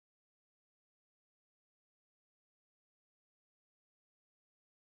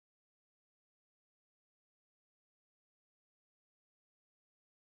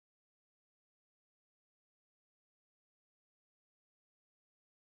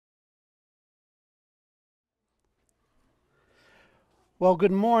Well,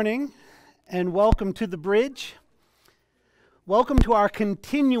 good morning and welcome to the bridge. Welcome to our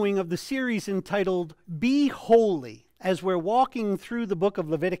continuing of the series entitled Be Holy as we're walking through the book of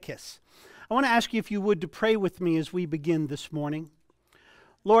Leviticus. I want to ask you if you would to pray with me as we begin this morning.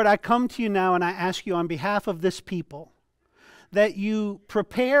 Lord, I come to you now and I ask you on behalf of this people that you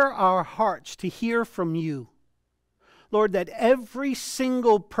prepare our hearts to hear from you. Lord, that every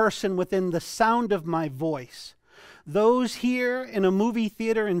single person within the sound of my voice, those here in a movie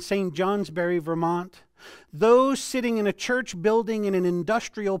theater in St. Johnsbury, Vermont, those sitting in a church building in an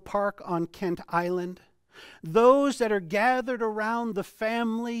industrial park on Kent Island, those that are gathered around the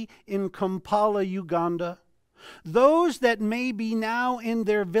family in Kampala, Uganda, those that may be now in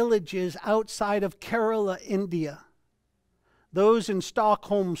their villages outside of Kerala, India, those in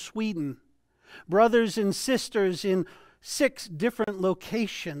Stockholm, Sweden, brothers and sisters in 6 different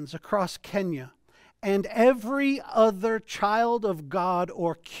locations across Kenya, and every other child of God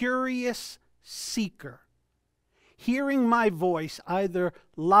or curious seeker hearing my voice either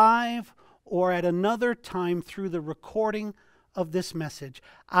live or at another time through the recording of this message.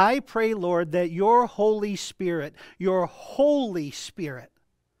 I pray, Lord, that your Holy Spirit will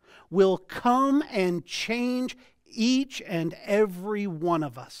come and change each and every one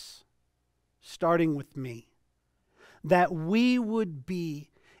of us, starting with me, that we would be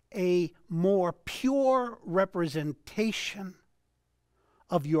a more pure representation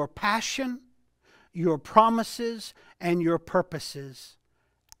of your passion, your promises, and your purposes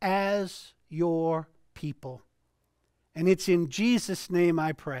as your people. And it's in Jesus' name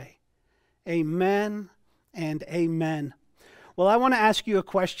I pray. Amen and amen. Well, I want to ask you a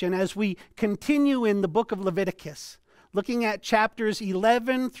question as we continue in the book of Leviticus, looking at chapters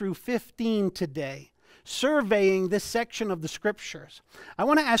 11 through 15 today. Surveying this section of the scriptures, I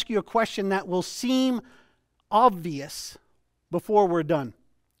want to ask you a question that will seem obvious before we're done.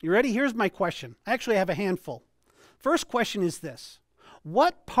 You ready? Here's my question. I actually have a handful. First question is this: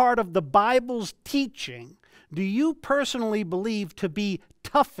 what part of the Bible's teaching do you personally believe to be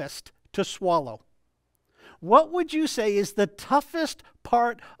toughest to swallow? What would you say is the toughest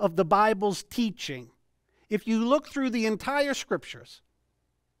part of the Bible's teaching if you look through the entire scriptures?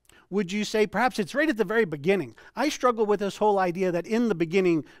 Would you say perhaps it's right at the very beginning? I struggle with this whole idea that in the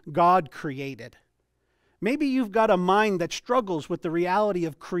beginning, God created. Maybe you've got a mind that struggles with the reality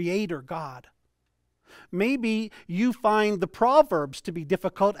of Creator God. Maybe you find the Proverbs to be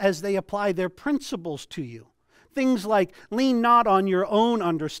difficult as they apply their principles to you. Things like, lean not on your own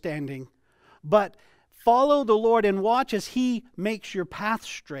understanding, but follow the Lord and watch as He makes your path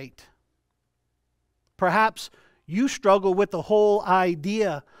straight. Perhaps you struggle with the whole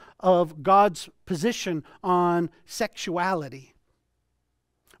idea of God's position on sexuality.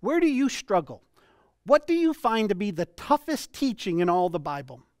 Where do you struggle? What do you find to be the toughest teaching in all the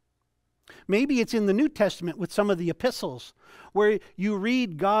Bible? Maybe it's in the New Testament with some of the epistles, where you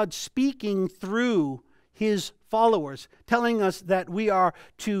read God speaking through His followers, telling us that we are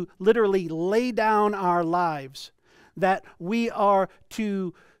to literally lay down our lives, that we are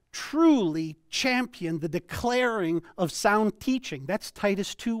to truly champion the declaring of sound teaching. That's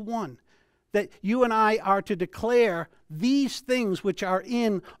Titus 2:1. That you and I are to declare these things which are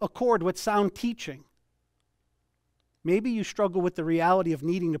in accord with sound teaching. Maybe you struggle with the reality of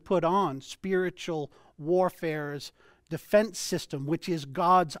needing to put on spiritual warfare's defense system, which is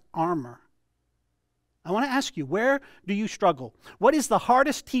God's armor. I want to ask you, where do you struggle? What is the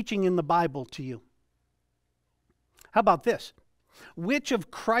hardest teaching in the Bible to you? How about this? Which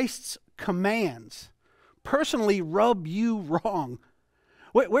of Christ's commands personally rub you wrong?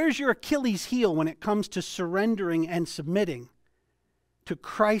 Where's your Achilles heel when it comes to surrendering and submitting to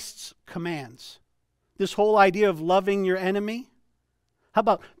Christ's commands? This whole idea of loving your enemy? How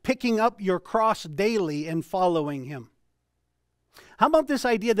about picking up your cross daily and following Him? How about this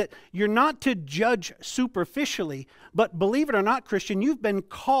idea that you're not to judge superficially, but believe it or not, Christian, you've been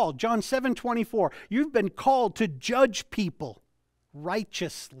called, John 7:24, you've been called to judge people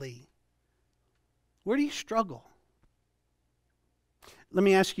righteously. Where do you struggle? Let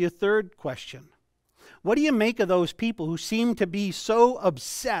me ask you a third question. What do you make of those people who seem to be so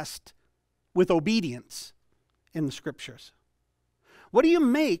obsessed with obedience in the scriptures? What do you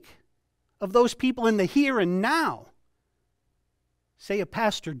make of those people in the here and now? Say a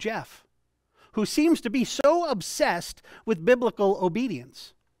Pastor Jeff, who seems to be so obsessed with biblical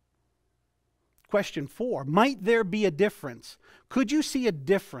obedience. Question 4, might there be a difference? Could you see a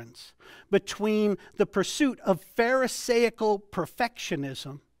difference between the pursuit of Pharisaical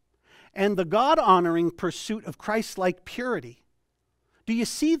perfectionism and the God-honoring pursuit of Christ-like purity? Do you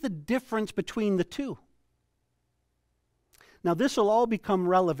see the difference between the two? Now, this will all become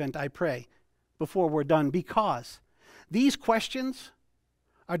relevant, I pray, before we're done, because these questions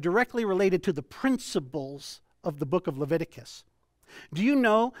are directly related to the principles of the book of Leviticus. Do you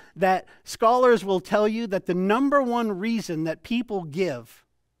know that scholars will tell you that the number one reason that people give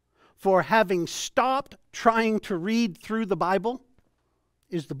for having stopped trying to read through the Bible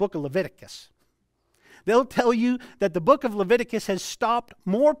is the book of Leviticus? They'll tell you that the book of Leviticus has stopped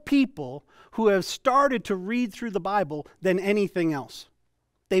more people who have started to read through the Bible than anything else.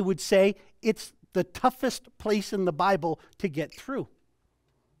 They would say it's the toughest place in the Bible to get through.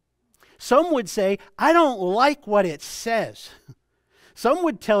 Some would say, I don't like what it says. Some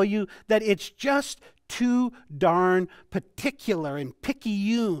would tell you that it's just too darn particular and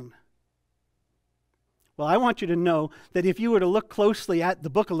picayune. Well, I want you to know that if you were to look closely at the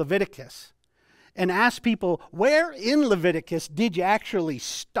book of Leviticus and ask people, where in Leviticus did you actually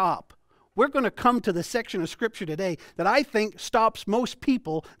stop? We're going to come to the section of Scripture today that I think stops most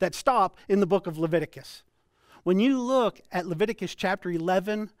people that stop in the book of Leviticus. When you look at Leviticus chapter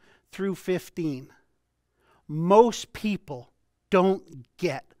 11 through 15, most people don't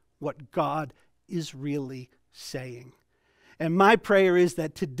get what God is really saying. And my prayer is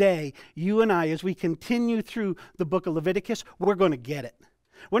that today, you and I, as we continue through the book of Leviticus, we're going to get it.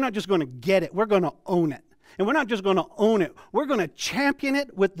 We're not just going to get it, we're going to own it. And we're not just going to own it, we're going to champion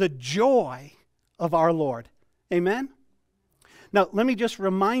it with the joy of our Lord. Amen? Now, let me just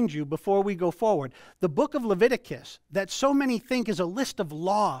remind you before we go forward, the book of Leviticus, that so many think is a list of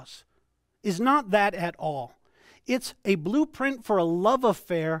laws, is not that at all. It's a blueprint for a love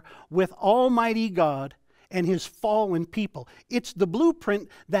affair with Almighty God and His fallen people. It's the blueprint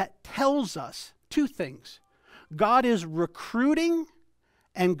that tells us two things. God is recruiting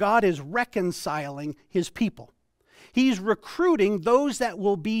and God is reconciling His people. He's recruiting those that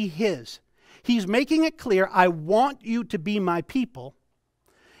will be His. He's making it clear, I want you to be my people.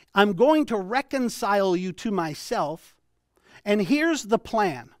 I'm going to reconcile you to myself. And here's the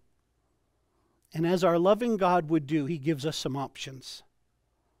plan. And as our loving God would do, He gives us some options.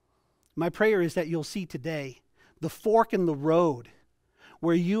 My prayer is that you'll see today the fork in the road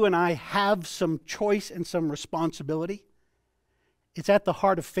where you and I have some choice and some responsibility. It's at the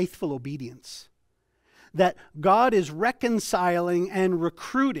heart of faithful obedience. That God is reconciling and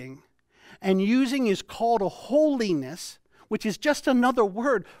recruiting and using His call to holiness, which is just another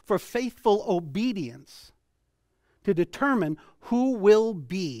word for faithful obedience, to determine who will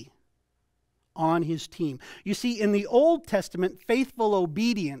be on His team. You see, in the Old Testament, faithful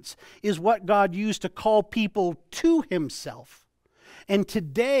obedience is what God used to call people to Himself. And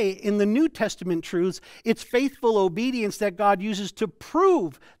today, in the New Testament truths, it's faithful obedience that God uses to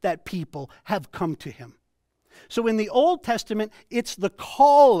prove that people have come to Him. So in the Old Testament, it's the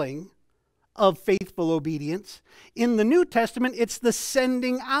calling of faithful obedience. In the New Testament, it's the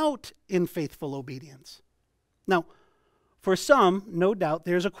sending out in faithful obedience. Now, for some, no doubt,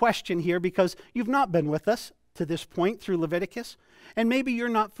 there's a question here because you've not been with us to this point through Leviticus, and maybe you're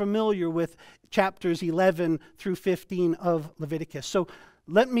not familiar with chapters 11 through 15 of Leviticus. So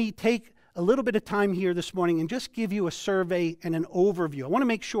let me take a little bit of time here this morning and just give you a survey and an overview. I want to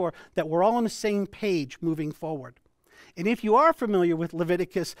make sure that we're all on the same page moving forward. And if you are familiar with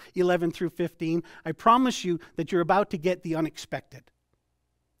Leviticus 11 through 15, I promise you that you're about to get the unexpected.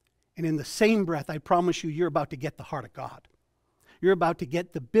 And in the same breath, I promise you, you're about to get the heart of God. You're about to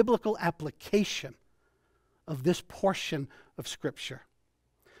get the biblical application of this portion of Scripture.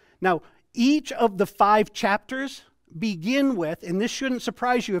 Now, each of the 5 chapters begin with, and this shouldn't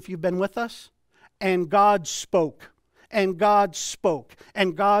surprise you if you've been with us, and God spoke, and God spoke,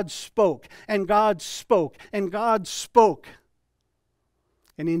 and God spoke, and God spoke, and God spoke.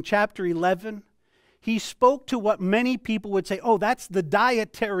 And in chapter 11, He spoke to what many people would say, oh, that's the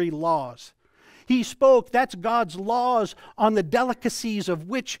dietary laws. He spoke, that's God's laws on the delicacies of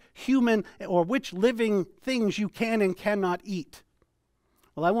which human or which living things you can and cannot eat.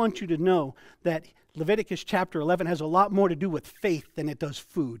 Well, I want you to know that Leviticus chapter 11 has a lot more to do with faith than it does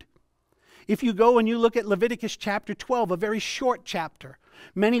food. If you go and you look at Leviticus chapter 12, a very short chapter,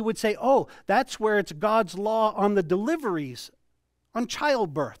 many would say, oh, that's where it's God's law on the deliveries, on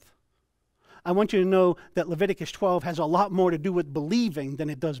childbirth. I want you to know that Leviticus 12 has a lot more to do with believing than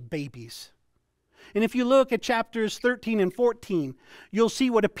it does babies. And if you look at chapters 13 and 14, you'll see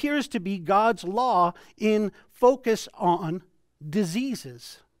what appears to be God's law in focus on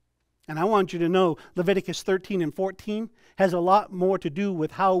diseases. And I want you to know Leviticus 13 and 14 has a lot more to do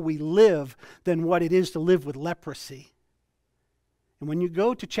with how we live than what it is to live with leprosy. And when you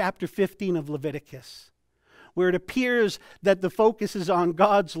go to chapter 15 of Leviticus, where it appears that the focus is on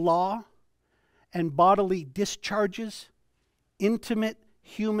God's law and bodily discharges, intimate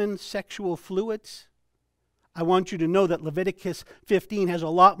human sexual fluids, I want you to know that Leviticus 15 has a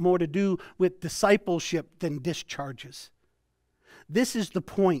lot more to do with discipleship than discharges. This is the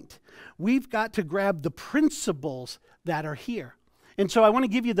point. We've got to grab the principles that are here. And so I want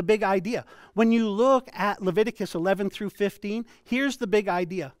to give you the big idea. When you look at Leviticus 11 through 15, here's the big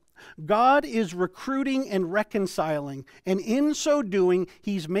idea. God is recruiting and reconciling, and in so doing,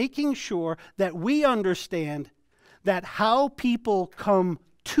 He's making sure that we understand that how people come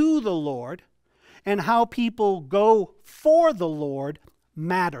to the Lord and how people go for the Lord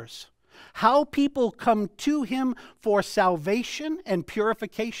matters. How people come to Him for salvation and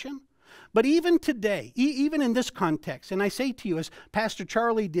purification. But even today, even in this context, and I say to you, as Pastor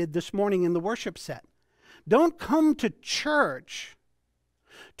Charlie did this morning in the worship set, don't come to church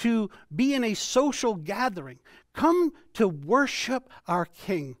to be in a social gathering. Come to worship our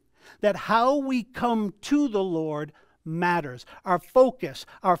King. That how we come to the Lord matters. Our focus,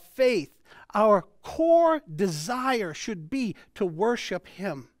 our faith, our core desire should be to worship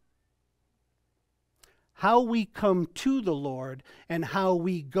Him. How we come to the Lord and how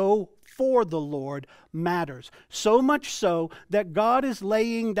we go for the Lord matters. So much so that God is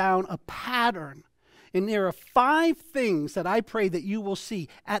laying down a pattern. And there are 5 things that I pray that you will see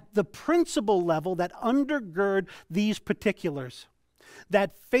at the principle level that undergird these particulars.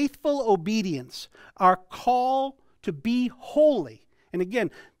 That faithful obedience, our call to be holy. And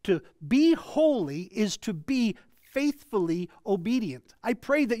again, to be holy is to be faithfully obedient. I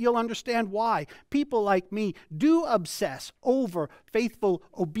pray that you'll understand why people like me do obsess over faithful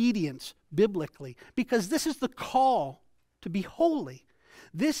obedience biblically. Because this is the call to be holy.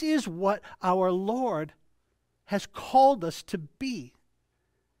 This is what our Lord has called us to be.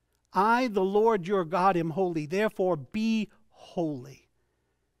 I, the Lord your God, am holy. Therefore, be holy.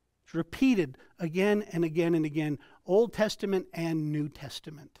 It's repeated again and again and again, Old Testament and New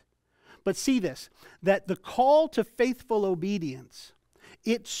Testament. But see this, that the call to faithful obedience,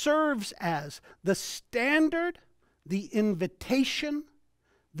 it serves as the standard, the invitation,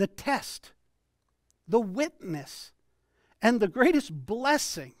 the test, the witness, and the greatest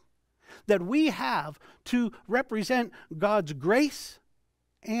blessing that we have to represent God's grace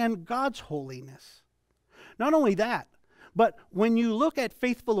and God's holiness. Not only that, but when you look at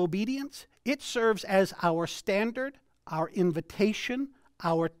faithful obedience, it serves as our standard, our invitation,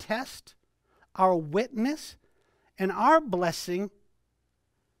 our test, our witness, and our blessing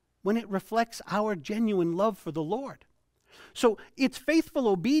when it reflects our genuine love for the Lord. So it's faithful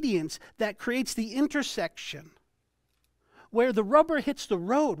obedience that creates the intersection where the rubber hits the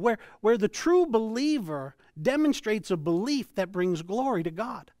road, where the true believer demonstrates a belief that brings glory to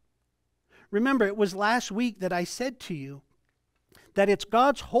God. Remember, it was last week that I said to you that it's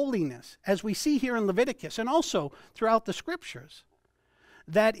God's holiness, as we see here in Leviticus and also throughout the Scriptures,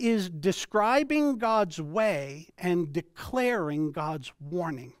 that is describing God's way and declaring God's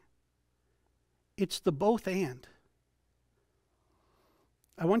warning. It's the both and.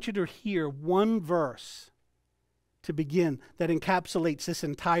 I want you to hear one verse to begin that encapsulates this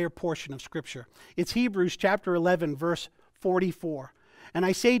entire portion of Scripture. It's Hebrews chapter 11, verse 44. And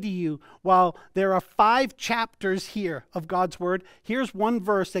I say to you, while there are 5 chapters here of God's Word, here's one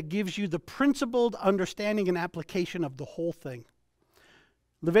verse that gives you the principled understanding and application of the whole thing.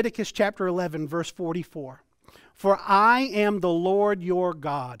 Leviticus chapter 11, verse 44. For I am the Lord your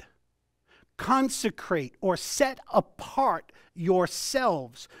God. Consecrate or set apart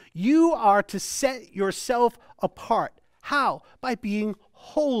yourselves. You are to set yourself apart. How? By being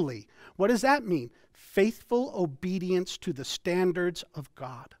holy. What does that mean? Faithful obedience to the standards of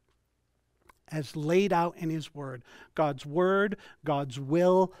God as laid out in His Word. God's Word, God's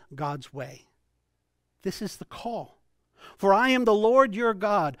will, God's way. This is the call. For I am the Lord your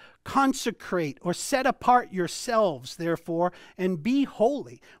God. Consecrate or set apart yourselves, therefore, and be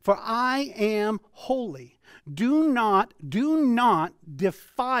holy. For I am holy. Do not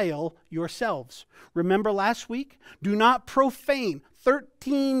defile yourselves. Remember last week? Do not profane.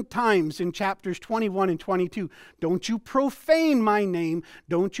 13 times in chapters 21 and 22. Don't you profane my name.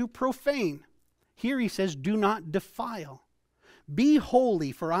 Don't you profane. Here he says, do not defile. Be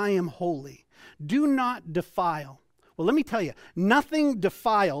holy, for I am holy. Do not defile. Well, let me tell you, nothing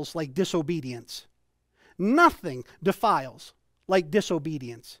defiles like disobedience. Nothing defiles like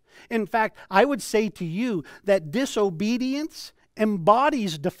disobedience. In fact, I would say to you that disobedience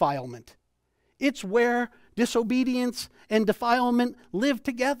embodies defilement. It's where disobedience and defilement live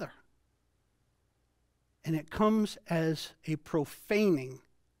together. And it comes as a profaning,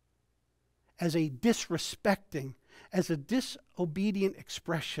 as a disrespecting, as a disobedient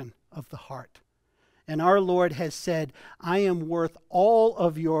expression of the heart. And our Lord has said, I am worth all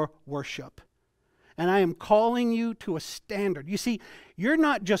of your worship. And I am calling you to a standard. You see, you're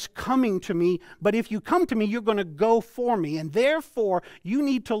not just coming to me, but if you come to me, you're going to go for me. And therefore, you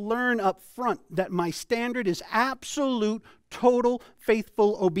need to learn up front that my standard is absolute, total,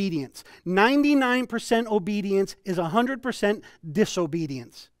 faithful obedience. 99% obedience is 100%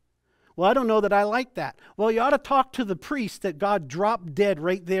 disobedience. Well, I don't know that I like that. Well, you ought to talk to the priest that God dropped dead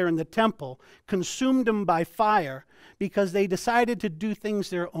right there in the temple, consumed them by fire, because they decided to do things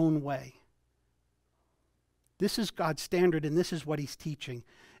their own way. This is God's standard, and this is what he's teaching.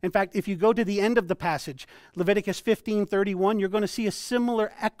 In fact, if you go to the end of the passage, Leviticus 15:31, you're going to see a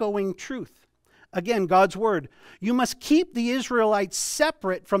similar echoing truth. Again, God's word. You must keep the Israelites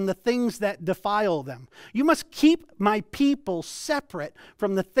separate from the things that defile them. You must keep my people separate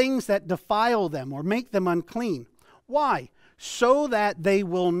from the things that defile them or make them unclean. Why? So that they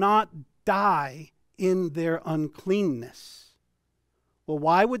will not die in their uncleanness. Well,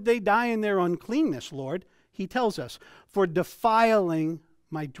 why would they die in their uncleanness, Lord? He tells us, for defiling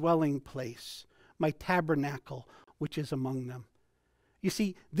my dwelling place, my tabernacle, which is among them. You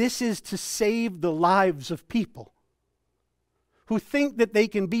see, this is to save the lives of people who think that they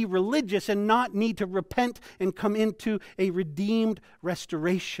can be religious and not need to repent and come into a redeemed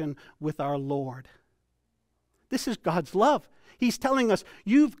restoration with our Lord. This is God's love. He's telling us,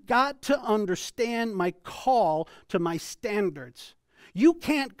 you've got to understand my call to my standards. You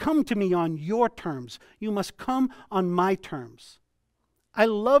can't come to me on your terms. You must come on my terms. I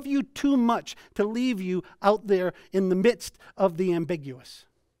love you too much to leave you out there in the midst of the ambiguous.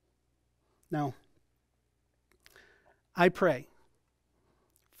 Now, I pray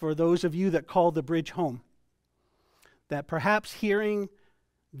for those of you that call the bridge home, that perhaps hearing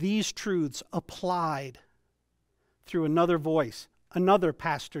these truths applied through another voice, another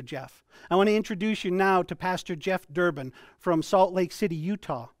Pastor Jeff. I want to introduce you now to Pastor Jeff Durbin from Salt Lake City,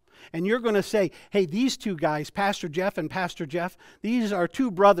 Utah. And you're going to say, hey, these two guys, Pastor Jeff and Pastor Jeff, these are two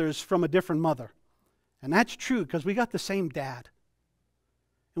brothers from a different mother. And that's true because we got the same dad.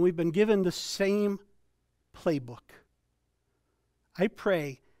 And we've been given the same playbook. I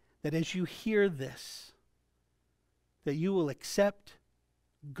pray that as you hear this, that you will accept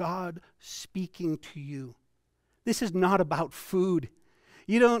God speaking to you. This is not about food.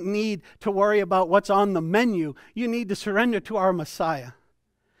 You don't need to worry about what's on the menu. You need to surrender to our Messiah.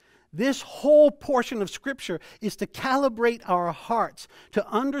 This whole portion of Scripture is to calibrate our hearts to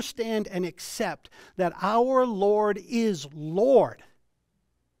understand and accept that our Lord is Lord.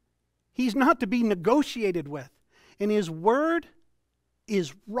 He's not to be negotiated with, and His Word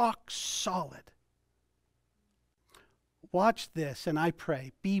is rock solid. Watch this, and I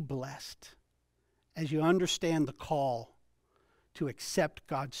pray, be blessed as you understand the call to accept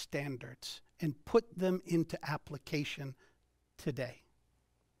God's standards and put them into application today.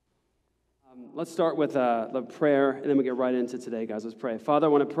 Let's start with the prayer, and then we get right into today, guys. Let's pray. Father, I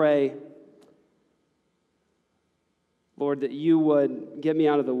want to pray, Lord, that you would get me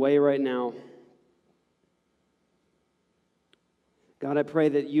out of the way right now. God, I pray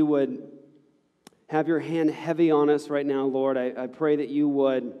that you would have your hand heavy on us right now, Lord. I pray that you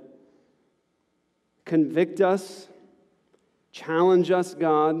would convict us, challenge us,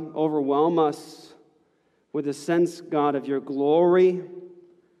 God, overwhelm us with a sense, God, of your glory,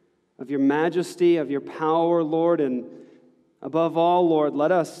 of your majesty, of your power, Lord, and above all, Lord,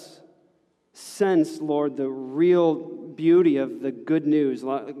 let us sense, Lord, the real beauty of the good news,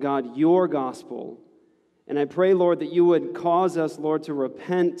 God, your gospel. And I pray, Lord, that you would cause us, Lord, to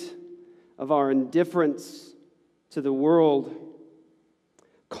repent of our indifference to the world.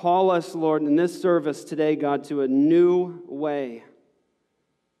 Call us, Lord, in this service today, God, to a new way.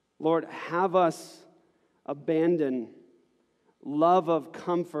 Lord, have us abandon love of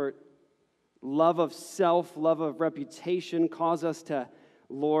comfort, love of self, love of reputation. Cause us to,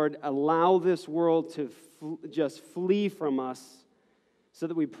 Lord, allow this world to just flee from us so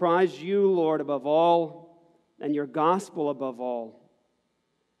that we prize you, Lord, above all and your gospel above all.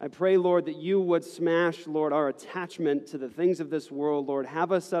 I pray, Lord, that you would smash, Lord, our attachment to the things of this world. Lord,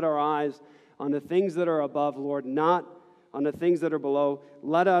 have us set our eyes on the things that are above, Lord, not on the things that are below.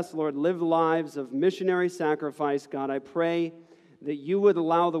 Let us, Lord, live lives of missionary sacrifice, God. I pray that you would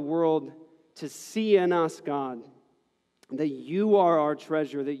allow the world to see in us, God, that you are our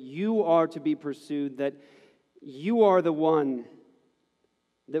treasure, that you are to be pursued, that you are the one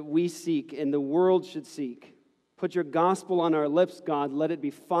that we seek and the world should seek. Put your gospel on our lips, God. Let it be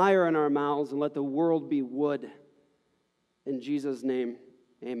fire in our mouths, and let the world be wood. In Jesus' name,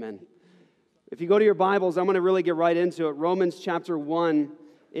 amen. If you go to your Bibles, I'm going to really get right into it. Romans chapter 1,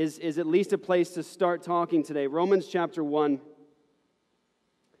 is at least a place to start talking today. Romans chapter 1.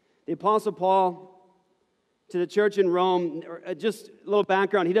 The Apostle Paul to the church in Rome, just a little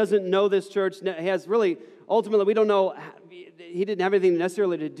background. He doesn't know this church. He has really, ultimately, we don't know, he didn't have anything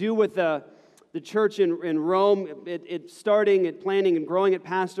necessarily to do with the church in Rome, starting, planning, and growing it,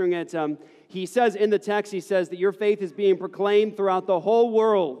 pastoring it. He says in the text, he says that your faith is being proclaimed throughout the whole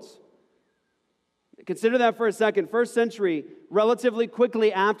world. Consider that for a second. First century, relatively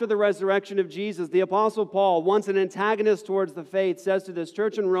quickly after the resurrection of Jesus, the Apostle Paul, once an antagonist towards the faith, says to this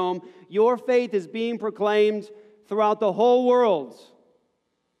church in Rome, your faith is being proclaimed throughout the whole world.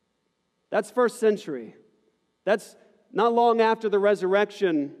 That's first century. That's not long after the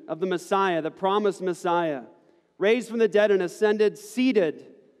resurrection of the Messiah, the promised Messiah, raised from the dead and ascended, seated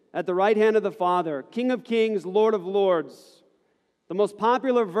at the right hand of the Father, King of kings, Lord of lords. The most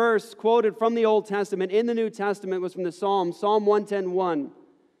popular verse quoted from the Old Testament in the New Testament was from the Psalm 110:1.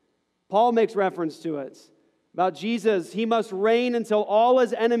 Paul makes reference to it about Jesus. He must reign until all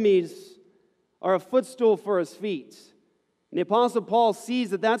his enemies are a footstool for his feet. And the Apostle Paul sees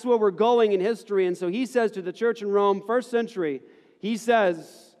that that's where we're going in history. And so he says to the church in Rome, first century, he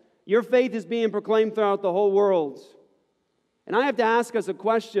says, your faith is being proclaimed throughout the whole world. And I have to ask us a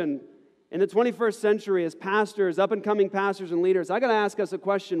question. In the 21st century, as pastors, up-and-coming pastors and leaders, I got to ask us a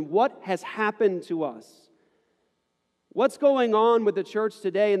question. What has happened to us? What's going on with the church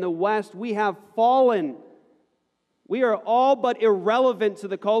today in the West? We have fallen. We are all but irrelevant to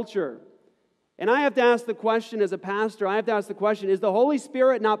the culture. And I have to ask the question as a pastor, I have to ask the question, is the Holy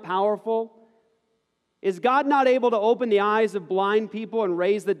Spirit not powerful? Is God not able to open the eyes of blind people and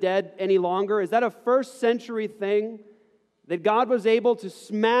raise the dead any longer? Is that a first century thing? That God was able to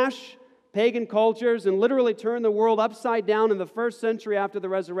smash pagan cultures and literally turn the world upside down in the first century after the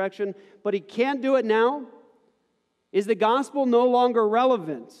resurrection, but he can't do it now? Is the gospel no longer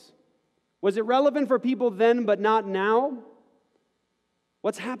relevant? Was it relevant for people then but not now?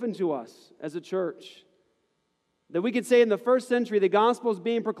 What's happened to us as a church? That we could say in the first century the gospel is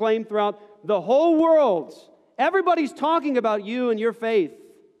being proclaimed throughout the whole world. Everybody's talking about you and your faith.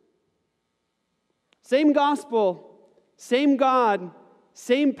 Same gospel, same God,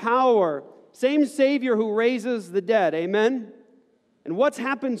 same power, same Savior who raises the dead. Amen? And what's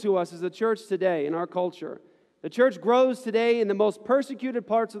happened to us as a church today in our culture? The church grows today in the most persecuted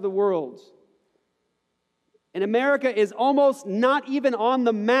parts of the world. And America is almost not even on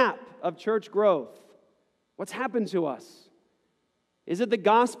the map of church growth. What's happened to us? Is it the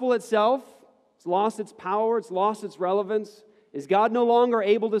gospel itself? It's lost its power, it's lost its relevance. Is God no longer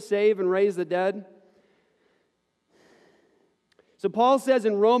able to save and raise the dead? So Paul says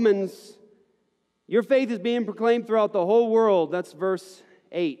in Romans, your faith is being proclaimed throughout the whole world. That's verse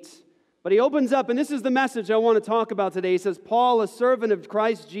 8. But he opens up, and this is the message I want to talk about today. He says, Paul, a servant of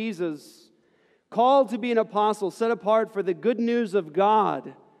Christ Jesus, called to be an apostle, set apart for the good news of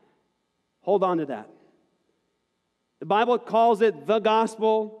God. Hold on to that. The Bible calls it the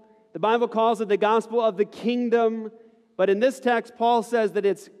gospel. The Bible calls it the gospel of the kingdom. But in this text, Paul says that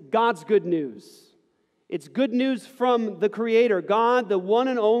it's God's good news. It's good news from the Creator, God, the one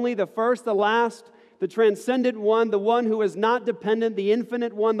and only, the first, the last, the transcendent one, the one who is not dependent, the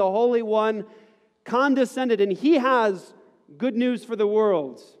infinite one, the Holy One, condescended, and He has good news for the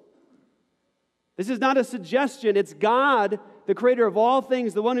world. This is not a suggestion. It's God, the Creator of all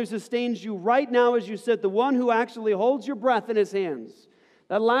things, the one who sustains you right now as you sit, the one who actually holds your breath in His hands.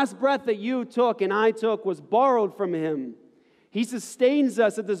 That last breath that you took and I took was borrowed from Him. He sustains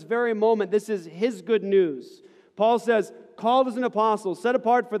us at this very moment. This is His good news. Paul says, called as an apostle, set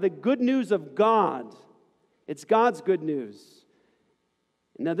apart for the good news of God. It's God's good news.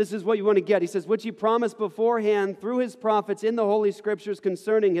 Now this is what you want to get. He says, which He promised beforehand through His prophets in the Holy Scriptures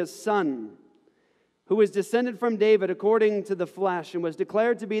concerning His Son, who was descended from David according to the flesh and was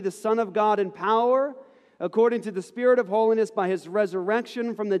declared to be the Son of God in power, according to the Spirit of holiness by His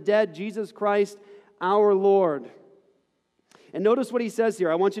resurrection from the dead, Jesus Christ our Lord. And notice what he says here.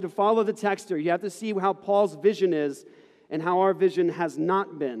 I want you to follow the text here. You have to see how Paul's vision is and how our vision has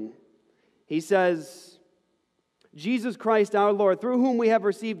not been. He says, Jesus Christ our Lord, through whom we have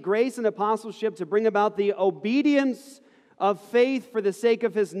received grace and apostleship to bring about the obedience of faith for the sake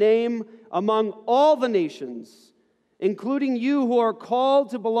of His name among all the nations, including you who are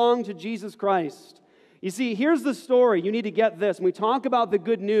called to belong to Jesus Christ. You see, here's the story. You need to get this. When we talk about the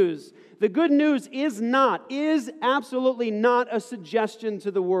good news is absolutely not a suggestion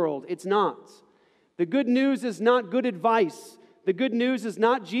to the world. It's not. The good news is not good advice. The good news is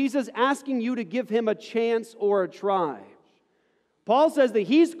not Jesus asking you to give Him a chance or a try. Paul says that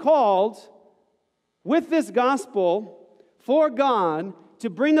he's called with this gospel for God to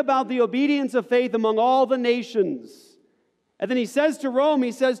bring about the obedience of faith among all the nations. And then he says to Rome,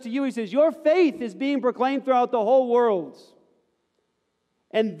 he says to you, he says, your faith is being proclaimed throughout the whole world.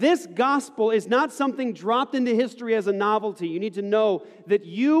 And this gospel is not something dropped into history as a novelty. You need to know that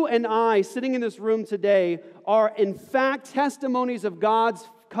you and I, sitting in this room today, are in fact testimonies of God's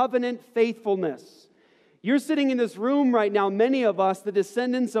covenant faithfulness. You're sitting in this room right now, many of us, the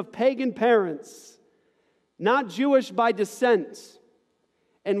descendants of pagan parents, not Jewish by descent.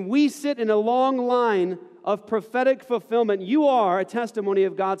 And we sit in a long line of prophetic fulfillment. You are a testimony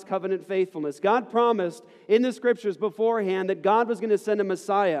of God's covenant faithfulness. God promised in the scriptures beforehand that God was going to send a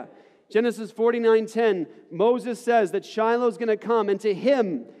Messiah. Genesis 49:10, Moses says that Shiloh is going to come, and to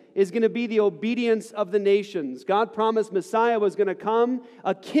him is going to be the obedience of the nations. God promised Messiah was going to come,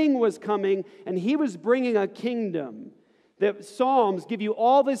 a king was coming, and he was bringing a kingdom. The Psalms give you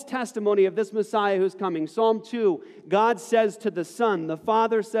all this testimony of this Messiah who's coming. Psalm 2, God says to the Son, the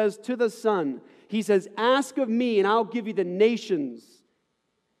Father says to the Son, he says, ask of me and I'll give you the nations.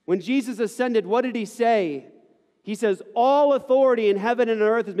 When Jesus ascended, what did he say? He says, all authority in heaven and on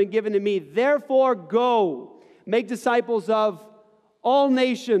earth has been given to me. Therefore, go, make disciples of all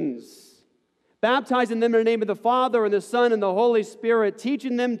nations, baptizing them in the name of the Father and the Son and the Holy Spirit,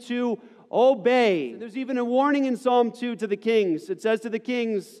 teaching them to obey. There's even a warning in Psalm 2 to the kings. It says to the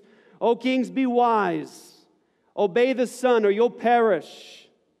kings, O kings, be wise. Obey the Son, or you'll perish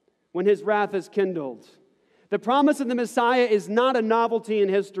when his wrath is kindled. The promise of the Messiah is not a novelty in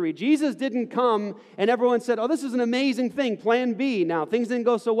history. Jesus didn't come and everyone said, oh, this is an amazing thing, plan B. Now, things didn't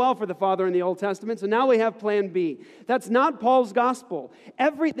go so well for the Father in the Old Testament, so now we have plan B. That's not Paul's gospel.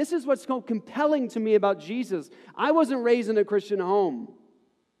 This is what's so compelling to me about Jesus. I wasn't raised in a Christian home.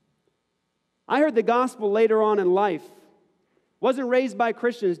 I heard the gospel later on in life. Wasn't raised by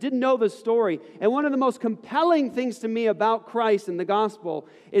Christians, didn't know the story. And one of the most compelling things to me about Christ and the gospel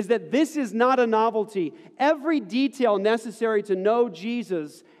is that this is not a novelty. Every detail necessary to know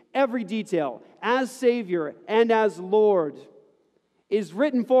Jesus, every detail, as Savior and as Lord, is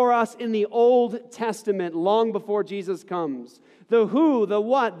written for us in the Old Testament long before Jesus comes. The who, the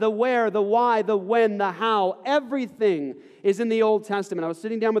what, the where, the why, the when, the how, everything is in the Old Testament. I was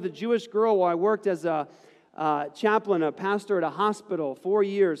sitting down with a Jewish girl while I worked as a chaplain, a pastor at a hospital, 4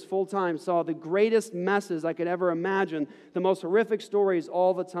 years, full-time, saw the greatest messes I could ever imagine, the most horrific stories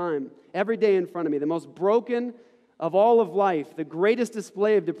all the time, every day in front of me, the most broken of all of life, the greatest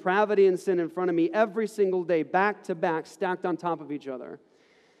display of depravity and sin in front of me every single day, back to back, stacked on top of each other.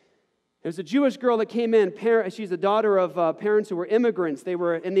 There's a Jewish girl that came in. She's the daughter of parents who were immigrants. They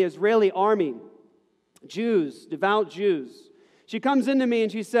were in the Israeli army, Jews, devout Jews. She comes into me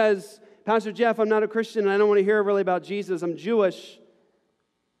and she says, Pastor Jeff, I'm not a Christian and I don't want to hear really about Jesus. I'm Jewish.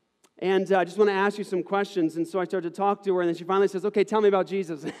 And I just want to ask you some questions. And so I started to talk to her, and then she finally says, okay, tell me about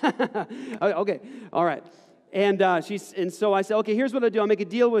Jesus. Okay, all right. And so I said, okay, here's what I'll do. I'll make a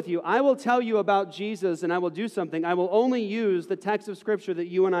deal with you. I will tell you about Jesus, and I will do something. I will only use the text of Scripture that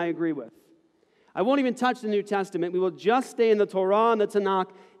you and I agree with. I won't even touch the New Testament. We will just stay in the Torah and the Tanakh,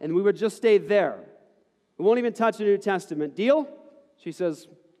 and we would just stay there. We won't even touch the New Testament. Deal? She says,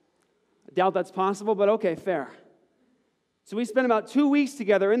 I doubt that's possible, but okay, fair. So we spent about 2 weeks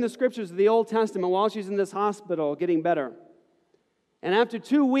together in the Scriptures of the Old Testament while she's in this hospital getting better. And after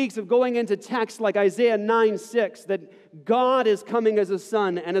 2 weeks of going into texts like Isaiah 9:6, that God is coming as a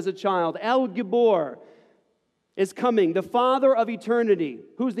son and as a child. El Gibor is coming, the Father of eternity.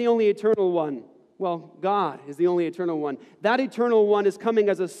 Who's the only eternal one? Well, God is the only eternal one. That eternal one is coming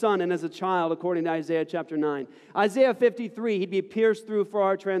as a son and as a child, according to Isaiah chapter 9. Isaiah 53, he'd be pierced through for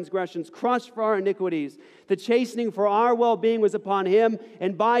our transgressions, crushed for our iniquities. The chastening for our well-being was upon him,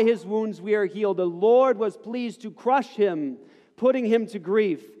 and by his wounds we are healed. The Lord was pleased to crush him, putting him to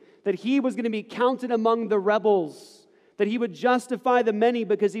grief, that he was going to be counted among the rebels, that he would justify the many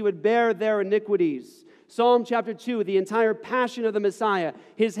because he would bear their iniquities. Psalm chapter 2, the entire passion of the Messiah,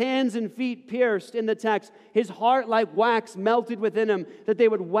 his hands and feet pierced in the text, his heart like wax melted within him, that they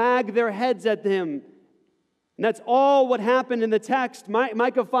would wag their heads at him. And that's all what happened in the text,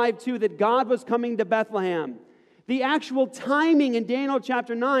 Micah 5:2, that God was coming to Bethlehem. The actual timing in Daniel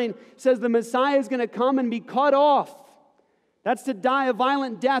chapter 9 says the Messiah is going to come and be cut off. That's to die a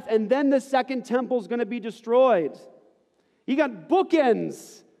violent death, and then the second temple is going to be destroyed. You got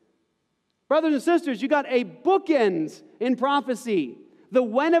bookends. Brothers and sisters, you got a bookend in prophecy. The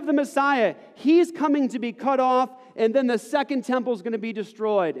when of the Messiah, he's coming to be cut off, and then the second temple is going to be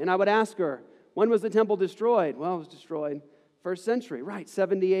destroyed. And I would ask her, when was the temple destroyed? Well, it was destroyed first century, right,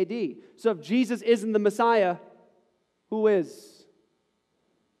 70 AD. So if Jesus isn't the Messiah, who is?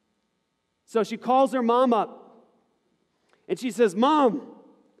 So she calls her mom up. And she says, Mom,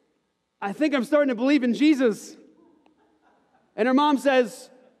 I think I'm starting to believe in Jesus. And her mom says,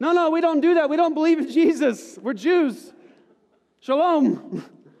 No, we don't do that. We don't believe in Jesus. We're Jews. Shalom.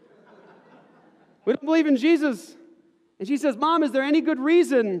 We don't believe in Jesus. And she says, Mom, is there any good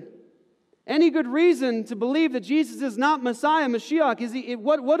reason to believe that Jesus is not Messiah, Mashiach? Is he?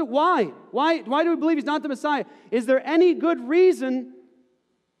 Why? Why do we believe he's not the Messiah? Is there any good reason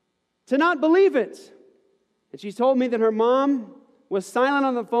to not believe it? And she told me that her mom was silent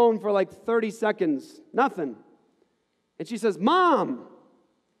on the phone for like 30 seconds. Nothing. And she says, Mom,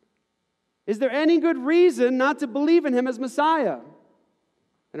 is there any good reason not to believe in him as Messiah?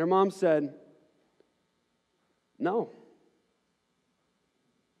 And her mom said, No.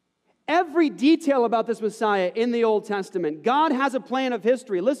 Every detail about this Messiah in the Old Testament, God has a plan of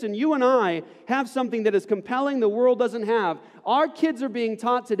history. Listen, you and I have something that is compelling the world doesn't have. Our kids are being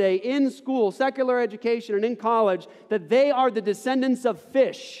taught today in school, secular education, and in college that they are the descendants of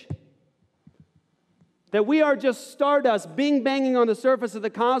fish. That we are just stardust bing-banging on the surface of the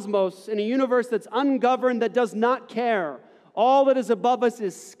cosmos in a universe that's ungoverned, that does not care. All that is above us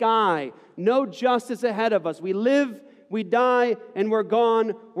is sky. No justice ahead of us. We live, we die, and we're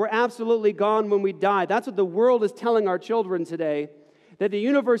gone. We're absolutely gone when we die. That's what the world is telling our children today. That the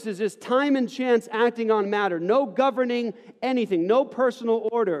universe is just time and chance acting on matter. No governing anything. No personal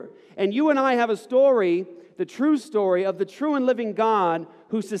order. And you and I have a story, the true story of the true and living God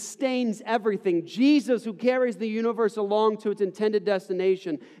who sustains everything. Jesus, who carries the universe along to its intended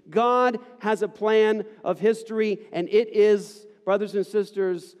destination. God has a plan of history, and it is, brothers and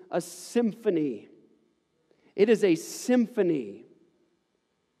sisters, a symphony. It is a symphony.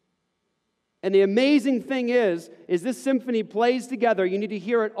 And the amazing thing is this symphony plays together. You need to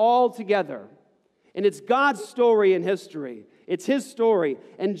hear it all together. And it's God's story in history. It's his story.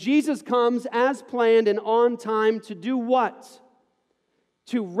 And Jesus comes as planned and on time to do what?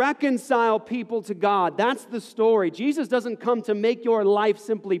 To reconcile people to God. That's the story. Jesus doesn't come to make your life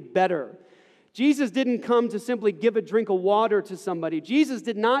simply better. Jesus didn't come to simply give a drink of water to somebody. Jesus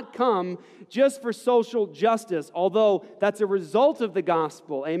did not come just for social justice, although that's a result of the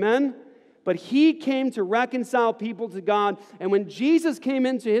gospel. Amen? But he came to reconcile people to God. And when Jesus came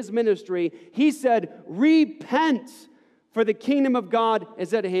into his ministry, he said, repent, for the kingdom of God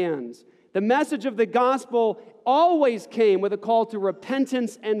is at hand. The message of the gospel always came with a call to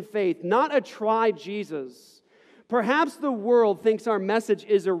repentance and faith, not a try Jesus. Perhaps the world thinks our message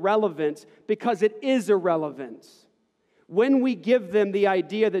is irrelevant because it is irrelevant. When we give them the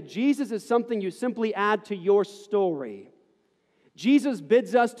idea that Jesus is something you simply add to your story, Jesus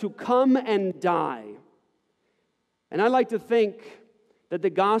bids us to come and die. And I like to think that the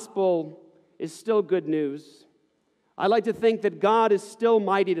gospel is still good news. I like to think that God is still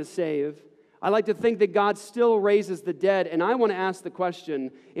mighty to save. I like to think that God still raises the dead. And I want to ask the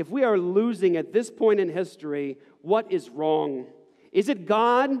question, if we are losing at this point in history, what is wrong? Is it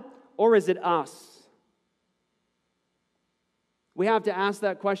God or is it us? We have to ask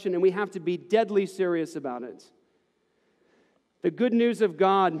that question, and we have to be deadly serious about it. The good news of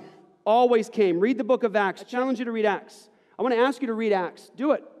God always came. Read the book of Acts. I challenge you to read Acts. I want to ask you to read Acts.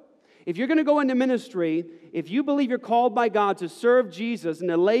 Do it. If you're going to go into ministry, if you believe you're called by God to serve Jesus and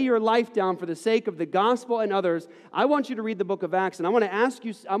to lay your life down for the sake of the gospel and others, I want you to read the book of Acts. And I want to ask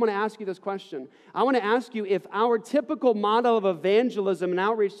you this question. I want to ask you if our typical model of evangelism and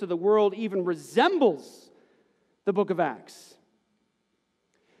outreach to the world even resembles the book of Acts.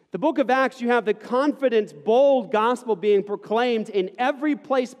 The book of Acts, you have the confident, bold gospel being proclaimed in every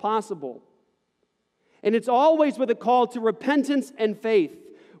place possible. And it's always with a call to repentance and faith.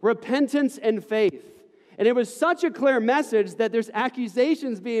 Repentance and faith. And it was such a clear message that there's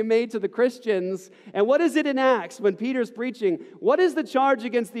accusations being made to the Christians. And what is it in Acts when Peter's preaching? What is the charge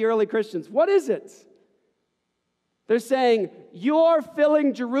against the early Christians? What is it? They're saying, you're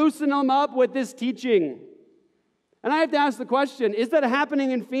filling Jerusalem up with this teaching. And I have to ask the question, is that happening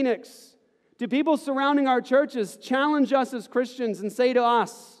in Phoenix? Do people surrounding our churches challenge us as Christians and say to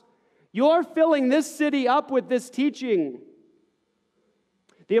us, you're filling this city up with this teaching?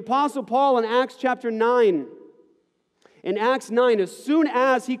 The Apostle Paul in Acts chapter 9, in Acts 9, as soon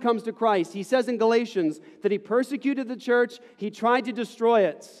as he comes to Christ, he says in Galatians that he persecuted the church, he tried to destroy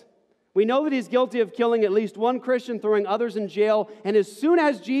it. We know that he's guilty of killing at least one Christian, throwing others in jail, and as soon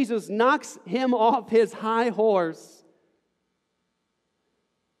as Jesus knocks him off his high horse,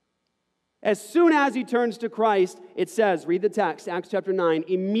 as soon as he turns to Christ, it says, read the text, Acts chapter 9,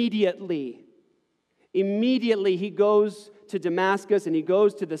 immediately he goes to Damascus and he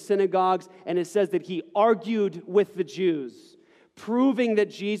goes to the synagogues, and it says that he argued with the Jews, proving that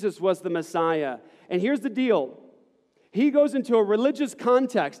Jesus was the Messiah. And here's the deal. He goes into a religious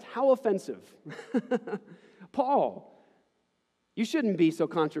context. How offensive. Paul, you shouldn't be so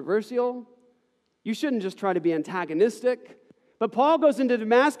controversial. You shouldn't just try to be antagonistic. But Paul goes into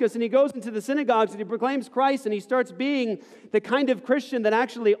Damascus, and he goes into the synagogues, and he proclaims Christ, and he starts being the kind of Christian that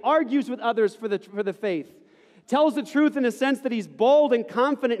actually argues with others for the faith. Tells the truth in a sense that he's bold and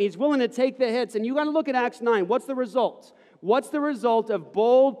confident, and he's willing to take the hits. And you got to look at Acts 9. What's the result? What's the result of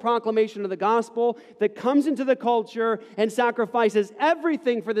bold proclamation of the gospel that comes into the culture and sacrifices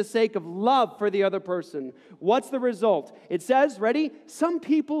everything for the sake of love for the other person? What's the result? It says, ready? Some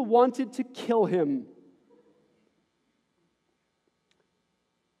people wanted to kill him.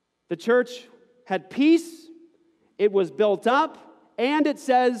 The church had peace, it was built up, and it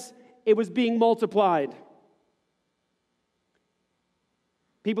says it was being multiplied.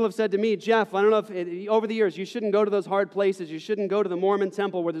 People have said to me, Jeff, I don't know if over the years, you shouldn't go to those hard places. You shouldn't go to the Mormon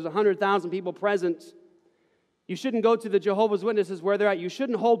temple where there's 100,000 people present. You shouldn't go to the Jehovah's Witnesses where they're at. You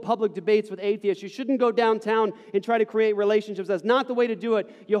shouldn't hold public debates with atheists. You shouldn't go downtown and try to create relationships. That's not the way to do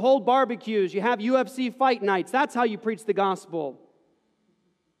it. You hold barbecues. You have UFC fight nights. That's how you preach the gospel.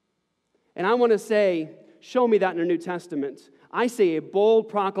 And I want to say, show me that in the New Testament. I say a bold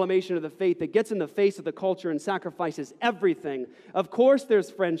proclamation of the faith that gets in the face of the culture and sacrifices everything. Of course there's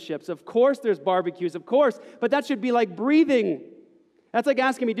friendships. Of course there's barbecues. Of course. But that should be like breathing. That's like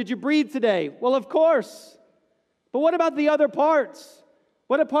asking me, did you breathe today? Well, of course. But what about the other parts?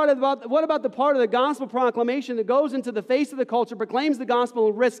 What about the part of the gospel proclamation that goes into the face of the culture, proclaims the gospel,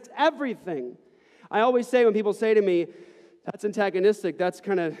 and risks everything? I always say when people say to me, that's antagonistic. That's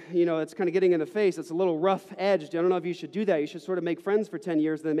kind of, it's kind of getting in the face. It's a little rough-edged. I don't know if you should do that. You should sort of make friends for 10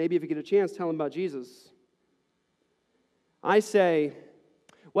 years, then maybe if you get a chance, tell them about Jesus. I say,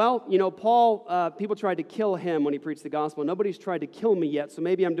 well, Paul, people tried to kill him when he preached the gospel. Nobody's tried to kill me yet, so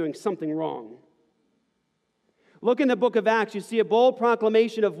maybe I'm doing something wrong. Look in the book of Acts. You see a bold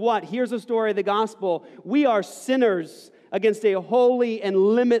proclamation of what? Here's a story of the gospel. We are sinners against a holy and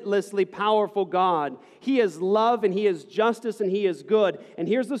limitlessly powerful God. He is love, and He is justice, and He is good. And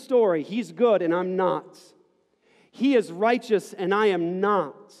here's the story. He's good, and I'm not. He is righteous, and I am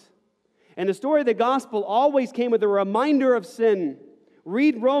not. And the story of the gospel always came with a reminder of sin.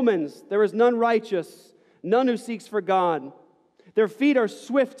 Read Romans. There is none righteous, none who seeks for God. Their feet are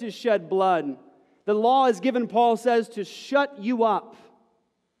swift to shed blood. The law is given, Paul says, to shut you up,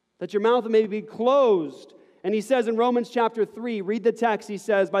 that your mouth may be closed. And he says in Romans chapter 3, read the text, he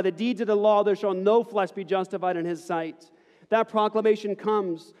says, by the deeds of the law there shall no flesh be justified in His sight. That proclamation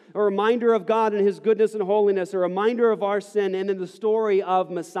comes, a reminder of God and His goodness and holiness, a reminder of our sin, and in the story of